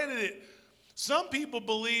regretted it. Some people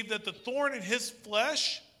believe that the thorn in his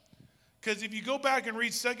flesh Because if you go back and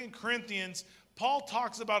read 2 Corinthians, Paul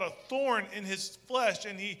talks about a thorn in his flesh,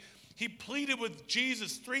 and he pleaded with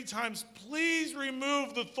Jesus 3 times, please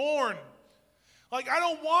remove the thorn. Like, I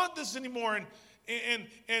don't want this anymore.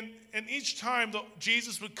 And each time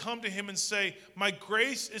Jesus would come to him and say, my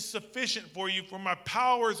grace is sufficient for you, for my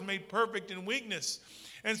power is made perfect in weakness.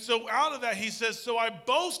 And so out of that, he says, so I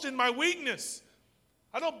boast in my weakness.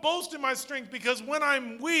 I don't boast in my strength, because when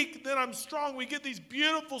I'm weak, then I'm strong. We get these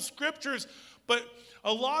beautiful scriptures, but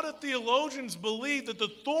a lot of theologians believe that the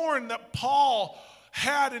thorn that Paul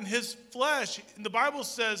had in his flesh, and the Bible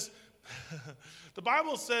says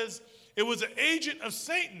it was an agent of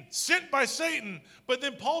Satan, sent by Satan, but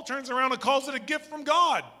then Paul turns around and calls it a gift from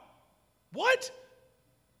God. What?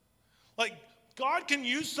 Like, God can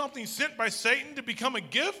use something sent by Satan to become a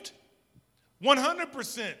gift?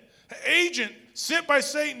 100%. Agent sent by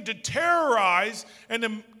Satan to terrorize and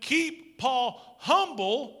to keep Paul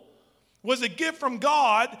humble was a gift from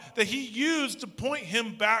God that he used to point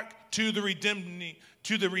him back to the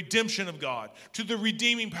redemption of God, to the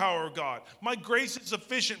redeeming power of God. My grace is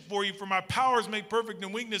sufficient for you, for my power is made perfect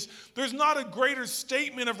in weakness. There's not a greater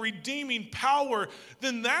statement of redeeming power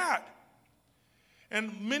than that.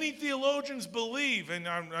 And many theologians believe, and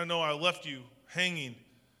I know I left you hanging,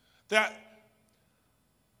 that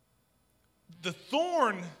the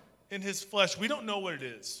thorn in his flesh, we don't know what it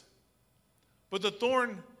is, but the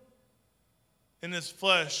thorn in his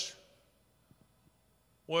flesh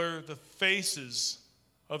were the faces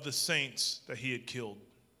of the saints that he had killed.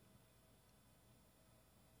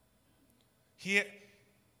 He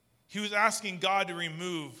was asking God to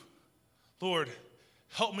remove, Lord,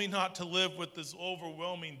 help me not to live with this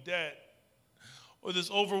overwhelming debt, or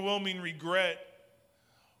this overwhelming regret,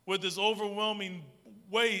 with this overwhelming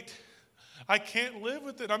weight. I can't live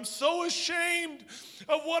with it. I'm so ashamed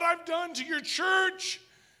of what I've done to your church.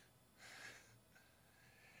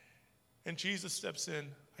 And Jesus steps in.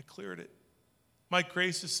 I cleared it. My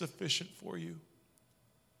grace is sufficient for you.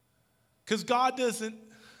 Because God doesn't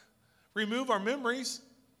remove our memories.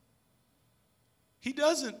 He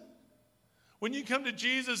doesn't. When you come to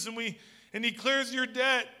Jesus and he clears your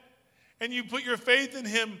debt and you put your faith in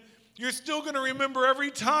him, you're still going to remember every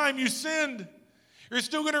time you sinned. You're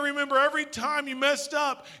still going to remember every time you messed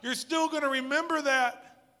up. You're still going to remember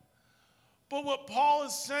that. But what Paul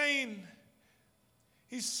is saying,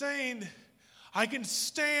 he's saying, I can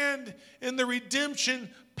stand in the redemption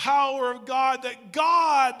power of God, that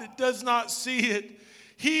God does not see it.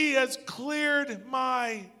 He has cleared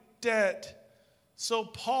my debt. So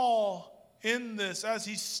Paul, in this, as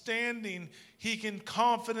he's standing, he can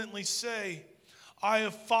confidently say, I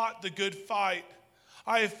have fought the good fight.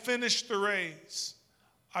 I have finished the race.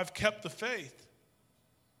 I've kept the faith.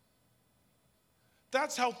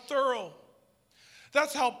 That's how thorough,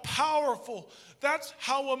 that's how powerful, that's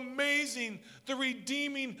how amazing the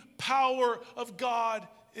redeeming power of God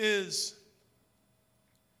is.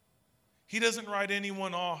 He doesn't write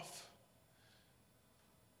anyone off.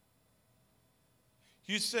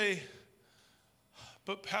 You say,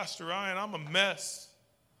 but Pastor Ryan, I'm a mess.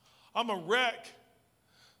 I'm a wreck.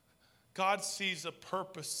 God sees a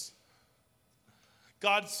purpose.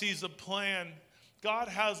 God sees a plan. God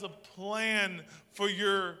has a plan for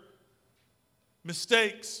your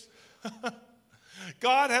mistakes.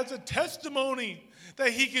 God has a testimony that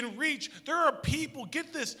he can reach. There are people,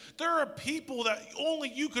 get this, there are people that only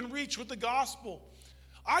you can reach with the gospel.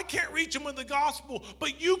 I can't reach them with the gospel,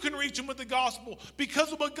 but you can reach them with the gospel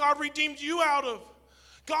because of what God redeemed you out of.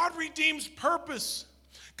 God redeems purpose.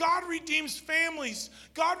 God redeems families.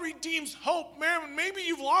 God redeems hope. Man, maybe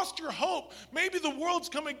you've lost your hope. Maybe the world's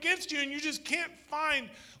come against you and you just can't find,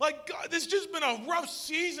 like, God, this has just been a rough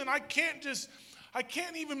season. I can't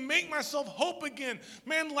even make myself hope again.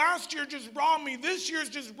 Man, last year just robbed me. This year's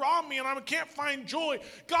just robbed me and I can't find joy.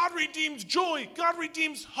 God redeems joy. God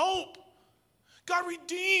redeems hope. God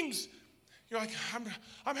redeems. You're like,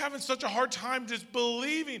 I'm having such a hard time just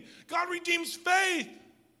believing. God redeems faith.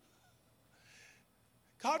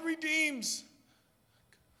 God redeems.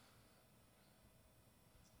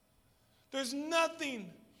 There's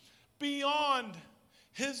nothing beyond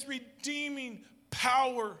his redeeming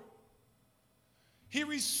power. He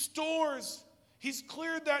restores. He's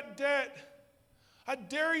cleared that debt. I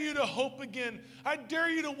dare you to hope again. I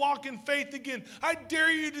dare you to walk in faith again. I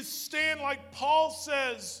dare you to stand like Paul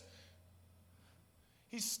says.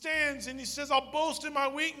 He stands and he says, I'll boast in my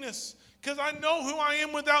weakness because I know who I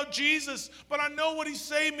am without Jesus, but I know what he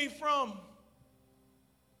saved me from.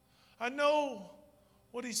 I know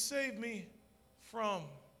what he saved me from.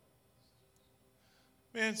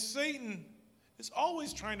 Man, Satan is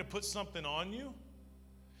always trying to put something on you.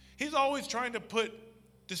 He's always trying to put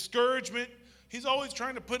discouragement. He's always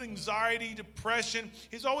trying to put anxiety, depression.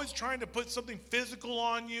 He's always trying to put something physical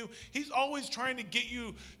on you. He's always trying to get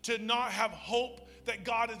you to not have hope that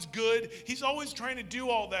God is good. He's always trying to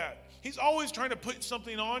do all that. He's always trying to put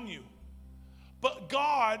something on you. But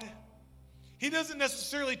God, He doesn't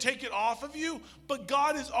necessarily take it off of you, but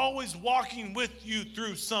God is always walking with you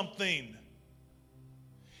through something.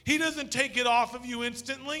 He doesn't take it off of you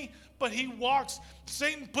instantly, but He walks.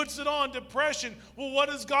 Satan puts it on, depression. Well, what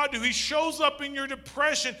does God do? He shows up in your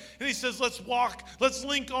depression and He says, let's walk, let's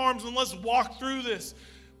link arms and let's walk through this.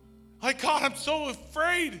 Like, God, I'm so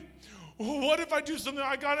afraid. What if I do something?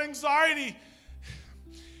 I got anxiety.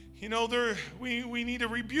 You know, we need to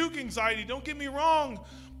rebuke anxiety. Don't get me wrong.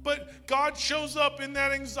 But God shows up in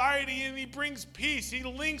that anxiety and He brings peace. He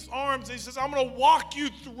links arms and He says, I'm going to walk you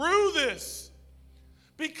through this.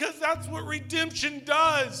 Because that's what redemption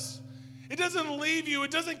does. It doesn't leave you.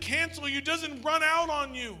 It doesn't cancel you. It doesn't run out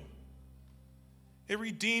on you. It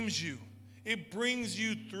redeems you. It brings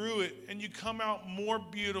you through it. And you come out more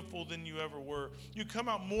beautiful than you ever were. You come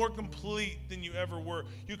out more complete than you ever were.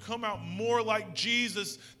 You come out more like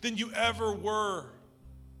Jesus than you ever were.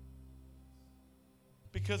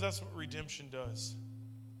 Because that's what redemption does.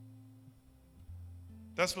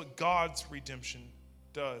 That's what God's redemption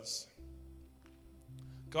does.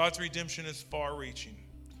 God's redemption is far-reaching.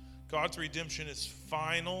 God's redemption is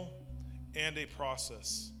final and a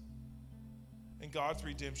process. And God's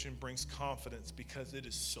redemption brings confidence because it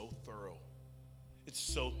is so thorough. It's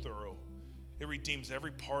so thorough. It redeems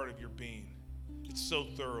every part of your being. It's so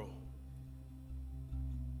thorough.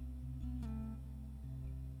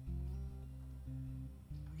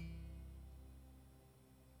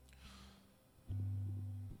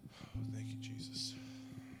 Thank you, Jesus.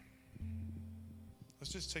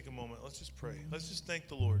 Let's just take a moment. Let's just pray. Let's just thank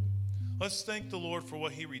the Lord. Let's thank the Lord for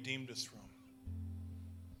what He redeemed us from.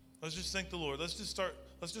 Let's just thank the Lord. Let's just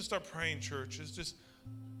start praying, church. Let's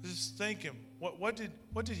just thank Him. What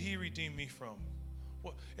did He redeem me from?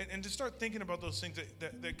 And to start thinking about those things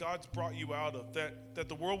that God's brought you out of, that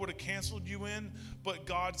the world would have canceled you in, but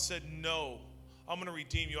God said, no, I'm going to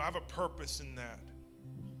redeem you. I have a purpose in that.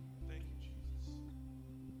 Thank you, Jesus.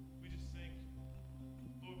 We just thank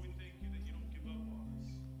you. Lord, we thank you that you don't give up on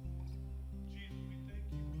us. Jesus, we thank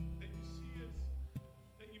you that you see us,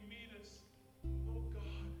 that you meet us. Oh,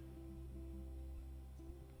 God.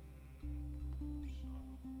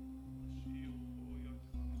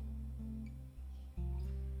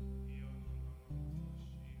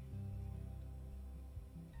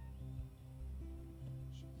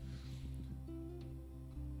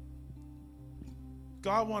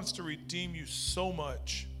 God wants to redeem you so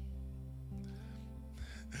much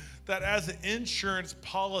that as an insurance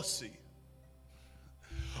policy,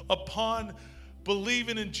 upon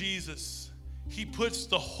believing in Jesus, He puts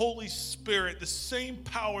the Holy Spirit, the same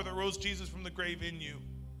power that rose Jesus from the grave, in you.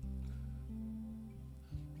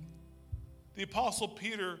 The Apostle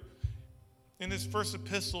Peter, in his first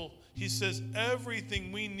epistle, he says,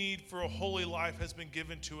 everything we need for a holy life has been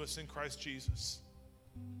given to us in Christ Jesus.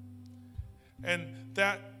 And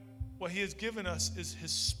that what He has given us is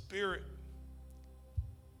His Spirit.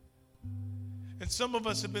 And some of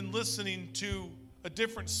us have been listening to a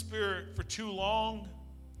different spirit for too long.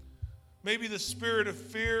 Maybe the spirit of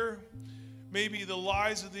fear, maybe the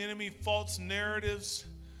lies of the enemy, false narratives.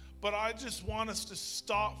 But I just want us to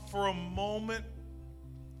stop for a moment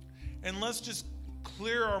and let's just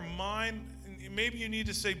clear our mind. Maybe you need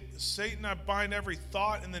to say, Satan, I bind every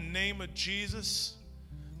thought in the name of Jesus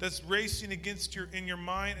that's racing against in your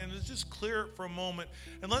mind, and let's just clear it for a moment,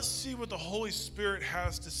 and let's see what the Holy Spirit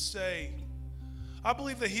has to say. I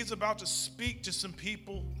believe that He's about to speak to some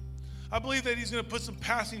people. I believe that He's going to put some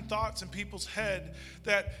passing thoughts in people's head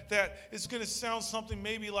that it's going to sound something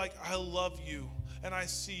maybe like, I love you, and I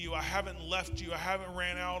see you. I haven't left you. I haven't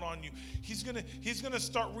ran out on you. He's going to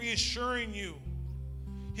start reassuring you.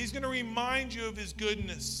 He's going to remind you of His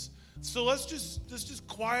goodness. So let's just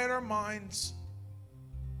quiet our minds.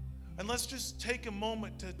 And let's just take a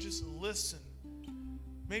moment to just listen.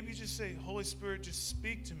 Maybe just say, Holy Spirit, just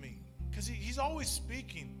speak to me. Because He's always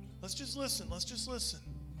speaking. Let's just listen. Let's just listen.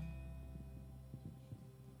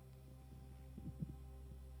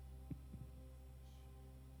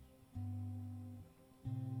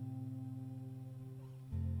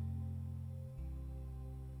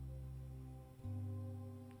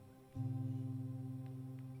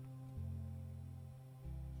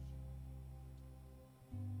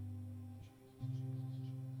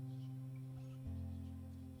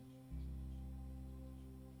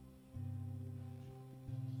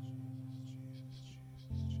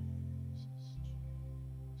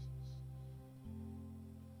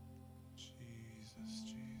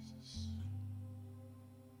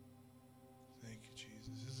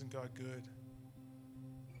 God good?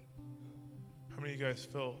 How many of you guys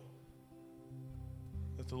felt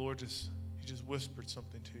that the Lord He just whispered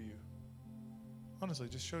something to you? Honestly,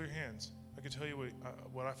 just show your hands. I can tell you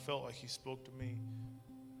what I felt like He spoke to me.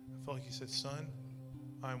 I felt like He said, son,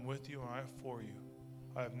 I am with you and I am for you.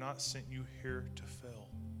 I have not sent you here to fail.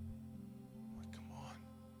 I'm like, come on.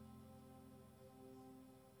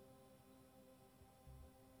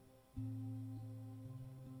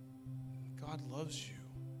 God loves you.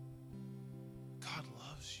 God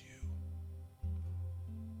loves you.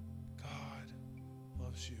 God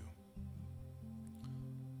loves you.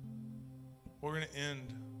 We're going to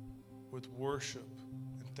end with worship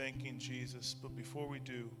and thanking Jesus. But before we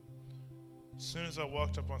do, as soon as I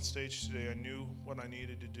walked up on stage today, I knew what I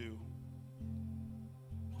needed to do.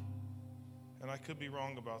 And I could be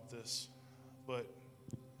wrong about this, but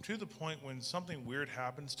to the point when something weird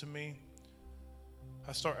happens to me,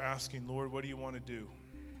 I start asking, Lord, what do you want to do?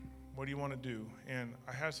 What do you want to do? And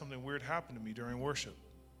I had something weird happen to me during worship.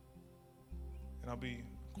 And I'll be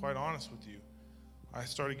quite honest with you. I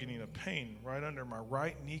started getting a pain right under my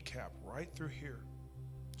right kneecap, right through here.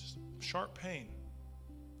 Just sharp pain.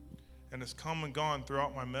 And it's come and gone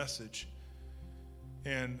throughout my message.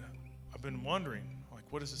 And I've been wondering, like,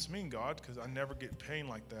 what does this mean, God? Because I never get pain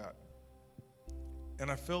like that. And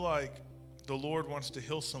I feel like the Lord wants to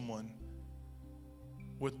heal someone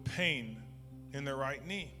with pain in their right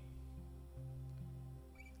knee.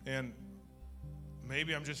 And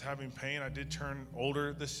maybe I'm just having pain. I did turn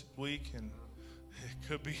older this week, and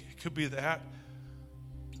it could be that.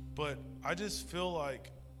 But I just feel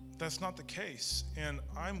like that's not the case. And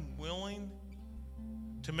I'm willing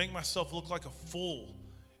to make myself look like a fool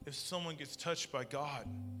if someone gets touched by God.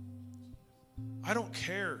 I don't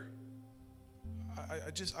care.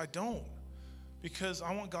 I don't. Because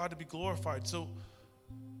I want God to be glorified. So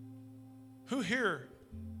who here,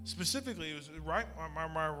 specifically, it was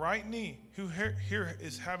my right knee, who here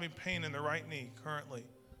is having pain in the right knee currently?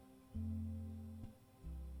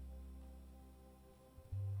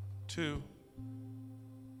 2.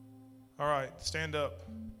 All right, stand up.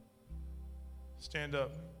 Stand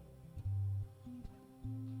up.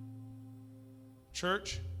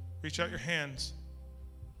 Church, reach out your hands.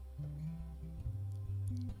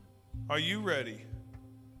 Are you ready?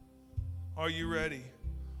 Are you ready?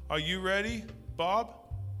 Are you ready, Bob?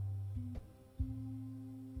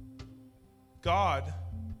 God's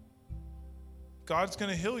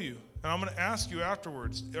going to heal you. And I'm going to ask you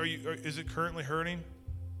afterwards, is it currently hurting?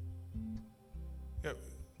 Yeah,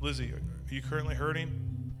 Lizzie, are you currently hurting?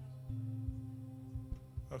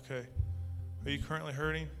 Okay. Are you currently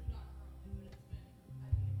hurting?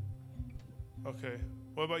 Okay.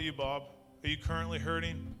 What about you, Bob? Are you currently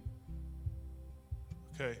hurting?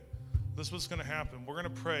 Okay. This is what's going to happen. We're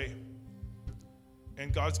going to pray,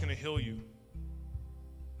 and God's going to heal you.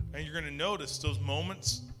 And you're going to notice those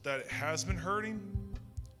moments that it has been hurting,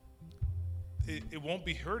 it won't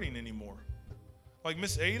be hurting anymore. Like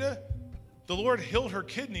Miss Ada, the Lord healed her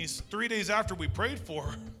kidneys 3 days after we prayed for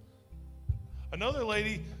her. Another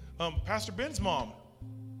lady, Pastor Ben's mom,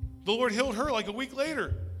 the Lord healed her like a week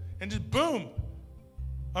later. And just boom.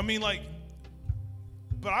 I mean, like,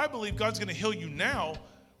 but I believe God's going to heal you now.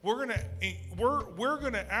 We're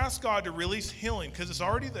going to ask God to release healing because it's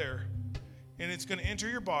already there. And it's going to enter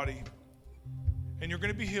your body. And you're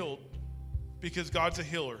going to be healed because God's a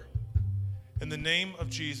healer. In the name of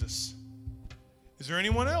Jesus. Is there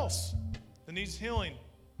anyone else that needs healing?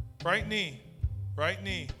 Right knee. Right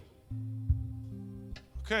knee.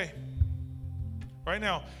 Okay. Right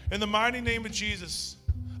now. In the mighty name of Jesus,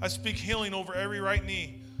 I speak healing over every right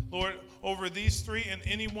knee. Lord, over these 3 and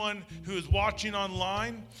anyone who is watching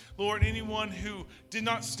online. Lord, anyone who did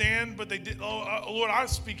not stand, but they did. Lord, I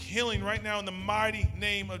speak healing right now in the mighty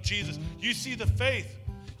name of Jesus. You see the faith.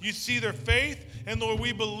 You see their faith. And Lord,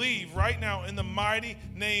 we believe right now in the mighty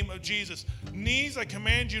name of Jesus. Knees, I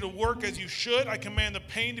command you to work as you should. I command the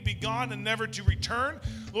pain to be gone and never to return.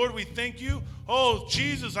 Lord, we thank you. Oh,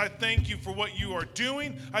 Jesus, I thank you for what you are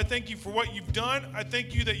doing. I thank you for what you've done. I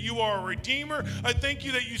thank you that you are a redeemer. I thank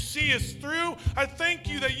you that you see us through. I thank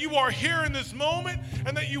you that you are here in this moment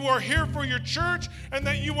and that you are here for your church and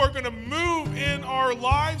that you are going to move in our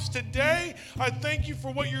lives today. I thank you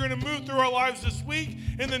for what you're going to move through our lives this week.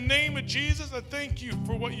 In the name of Jesus, I thank you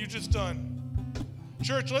for what you've just done.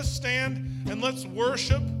 Church, let's stand and let's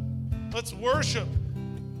worship. Let's worship.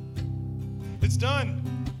 It's done.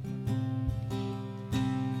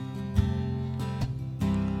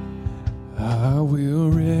 I will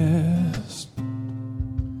rest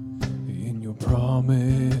in your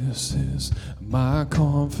promises. My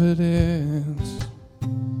confidence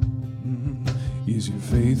is is your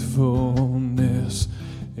faithfulness,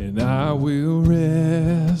 and I will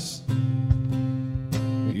rest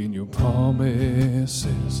in your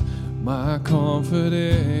promises. My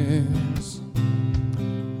confidence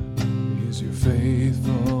is your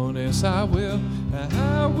faithfulness. I will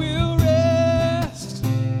rest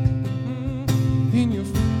in your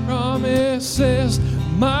promises.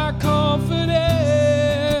 My confidence,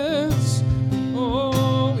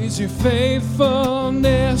 oh, is your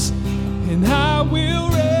faithfulness, and I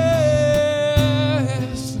will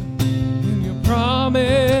rest in your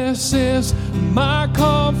promises. My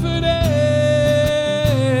confidence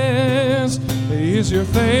is your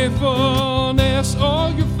faithfulness. Oh,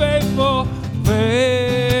 you're faithful,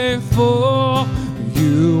 faithful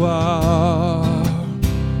you are.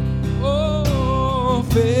 Oh,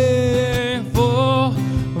 faithful,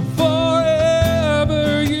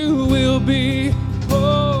 forever you will be.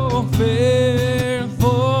 Oh,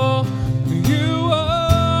 faithful you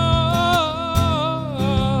are.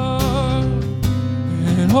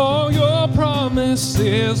 And all your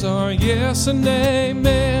promises are yes and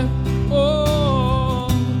amen. Oh,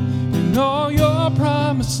 and all your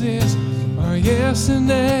promises are yes and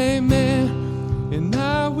amen. And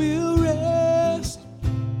I will rest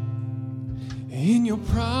in your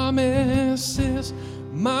promises.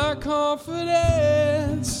 My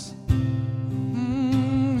confidence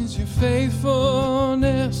is your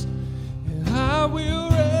faithfulness, and I will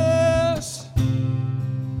rest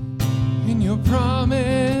in your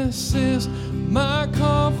promises. My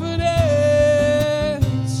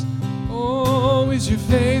confidence, oh, is your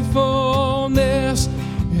faithfulness,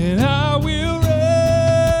 and I will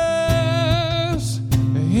rest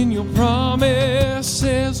in your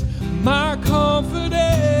promises. My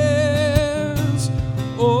confidence,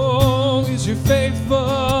 oh, is your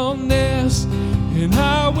faithfulness, and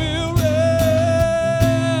I will rest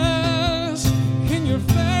in your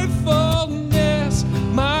faithfulness.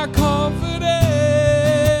 My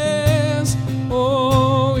confidence,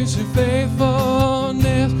 oh, is your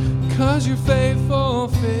faithfulness, 'cause you're faithful,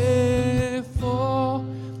 faithful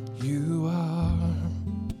you are.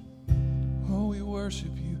 Oh, we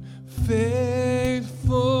worship you,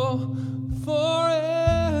 faithful,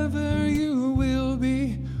 forever you will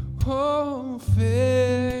be. Oh,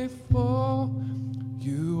 faithful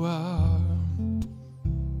you are.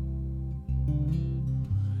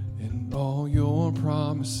 And all your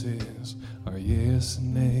promises are yes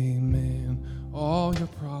and amen. All your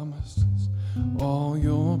promises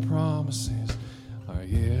are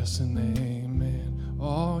yes and amen.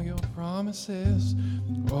 All your promises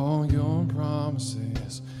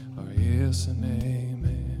are yes and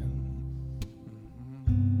amen.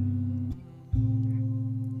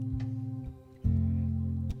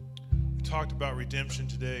 We talked about redemption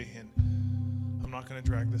today, and I'm not going to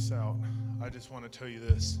drag this out. I just want to tell you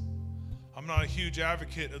this. I'm not a huge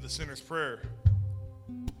advocate of the sinner's prayer,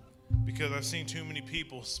 because I've seen too many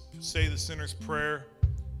people say the sinner's prayer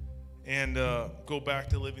and go back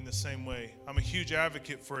to living the same way. I'm a huge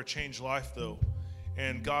advocate for a changed life, though,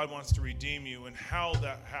 and God wants to redeem you, and how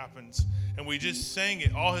that happens. And we just sang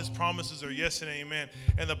it. All his promises are yes and amen.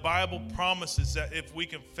 And the Bible promises that if we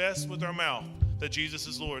confess with our mouth that Jesus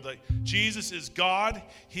is Lord, like Jesus is God,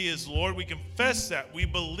 he is Lord, we confess that. We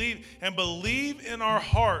believe in our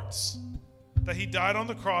hearts that he died on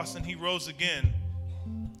the cross and he rose again.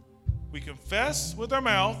 We confess with our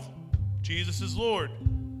mouth, Jesus is Lord.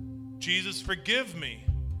 Jesus, forgive me.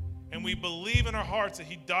 And we believe in our hearts that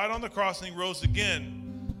he died on the cross and he rose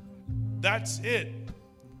again. That's it.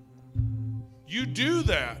 You do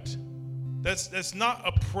that. That's not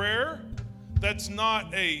a prayer. That's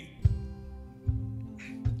not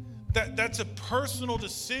that's a personal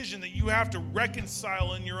decision that you have to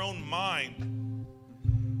reconcile in your own mind.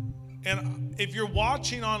 And if you're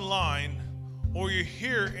watching online, or you're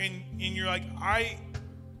here and you're like, I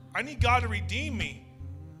need God to redeem me.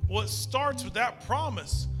 Well, it starts with that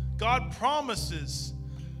promise. God promises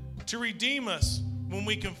to redeem us when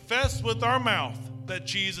we confess with our mouth that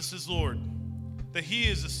Jesus is Lord, that he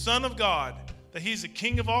is the Son of God, that he's the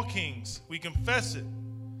King of all kings. We confess it.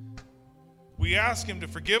 We ask him to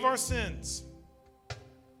forgive our sins.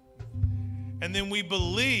 And then we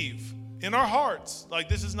believe in our hearts. Like,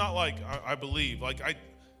 this is not like, I believe.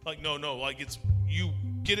 No, like it's, you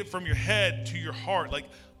get it from your head to your heart. Like,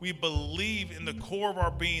 we believe in the core of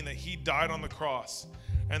our being that he died on the cross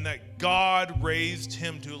and that God raised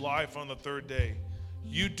him to life on the third day.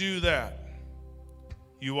 You do that,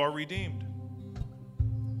 you are redeemed.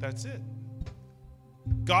 That's it.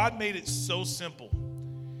 God made it so simple.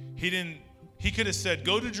 He could have said,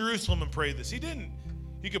 go to Jerusalem and pray this. He didn't.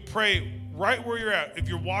 You could pray right where you're at. If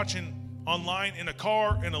you're watching online, in a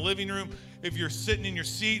car, in a living room, if you're sitting in your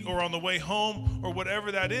seat or on the way home or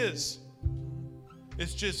whatever that is.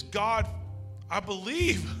 It's just, God, I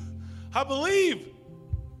believe. I believe.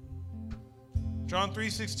 John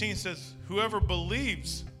 3:16 says, whoever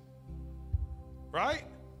believes, right?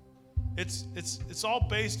 It's all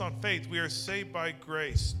based on faith. We are saved by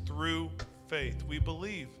grace through faith. We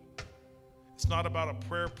believe. It's not about a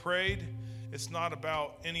prayer prayed. It's not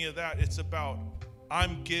about any of that. It's about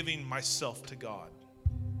I'm giving myself to God.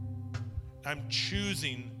 I'm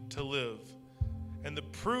choosing to live. And the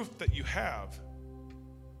proof that you have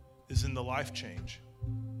is in the life change.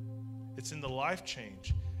 It's in the life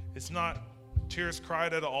change. It's not tears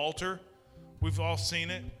cried at an altar. We've all seen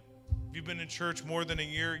it. If you've been in church more than a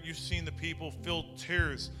year, you've seen the people feel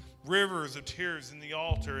tears, rivers of tears in the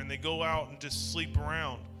altar, and they go out and just sleep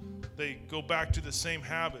around. They go back to the same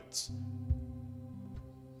habits.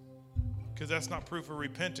 Because that's not proof of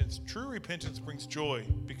repentance. True repentance brings joy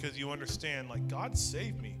because you understand, like, God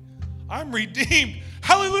saved me. I'm redeemed.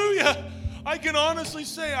 Hallelujah. I can honestly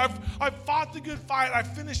say I've fought the good fight. I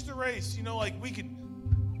finished the race. You know, like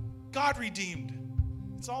God redeemed.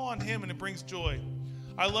 It's all on him, and it brings joy.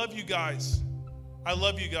 I love you guys. I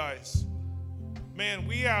love you guys. Man,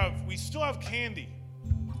 we still have candy,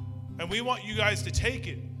 and we want you guys to take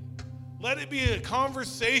it. Let it be a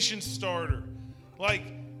conversation starter.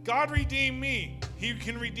 Like, God redeemed me. He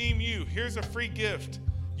can redeem you. Here's a free gift.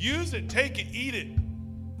 Use it, take it, eat it.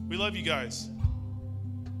 We love you guys.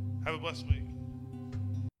 Have a blessed week.